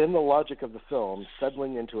 Within the logic of the film,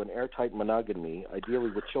 settling into an airtight monogamy, ideally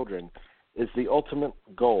with children, is the ultimate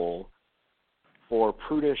goal for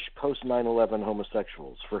prudish post-9/11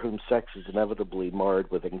 homosexuals, for whom sex is inevitably marred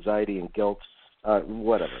with anxiety and guilt.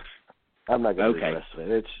 Whatever. I'm not going to do the rest of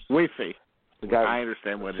it. We see. The guy, I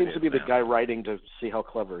understand what it is. Seems to be now. the guy writing to see how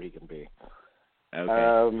clever he can be.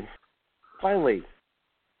 Okay. Finally,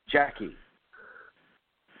 Jackie.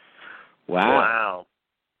 Wow.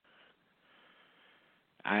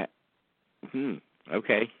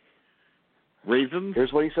 Okay. Reasons?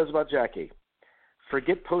 Here's what he says about Jackie.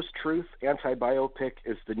 Forget post-truth, anti-biopic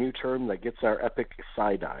is the new term that gets our epic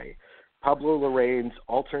side-eye. Pablo Larraín's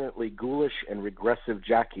alternately ghoulish and regressive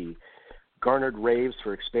Jackie garnered raves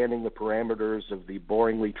for expanding the parameters of the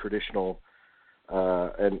boringly traditional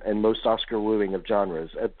and most Oscar-wooing of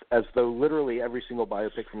genres, as though literally every single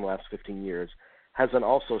biopic from the last 15 years hasn't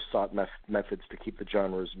also sought methods to keep the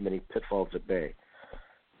genre's many pitfalls at bay.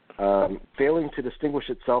 Failing to distinguish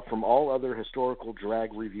itself from all other historical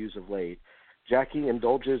drag reviews of late, Jackie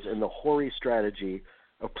indulges in the hoary strategy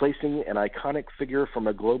of placing an iconic figure from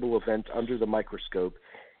a global event under the microscope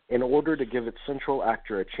in order to give its central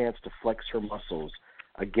actor a chance to flex her muscles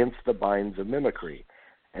against the binds of mimicry.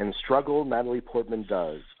 And struggle Natalie Portman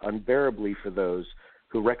does, unbearably for those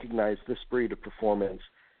who recognize this breed of performance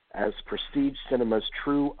as prestige cinema's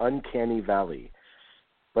true uncanny valley.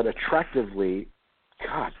 But attractively,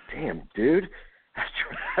 god damn, dude,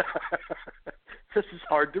 this is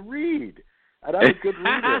hard to read. And I'm a good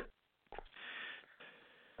reader.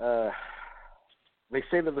 They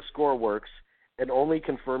say that the score works and only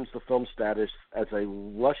confirms the film's status as a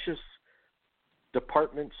luscious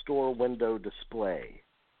department store window display.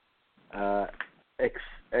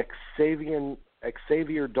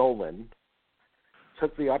 Xavier Dolan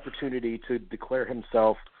took the opportunity to declare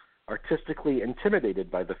himself artistically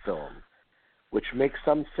intimidated by the film, which makes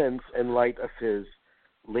some sense in light of his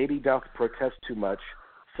 "lady doth protest too much"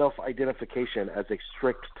 self-identification as a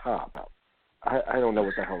strict top. I don't know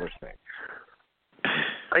what the hell they're saying.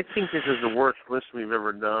 I think this is the worst list we've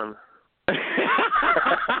ever done.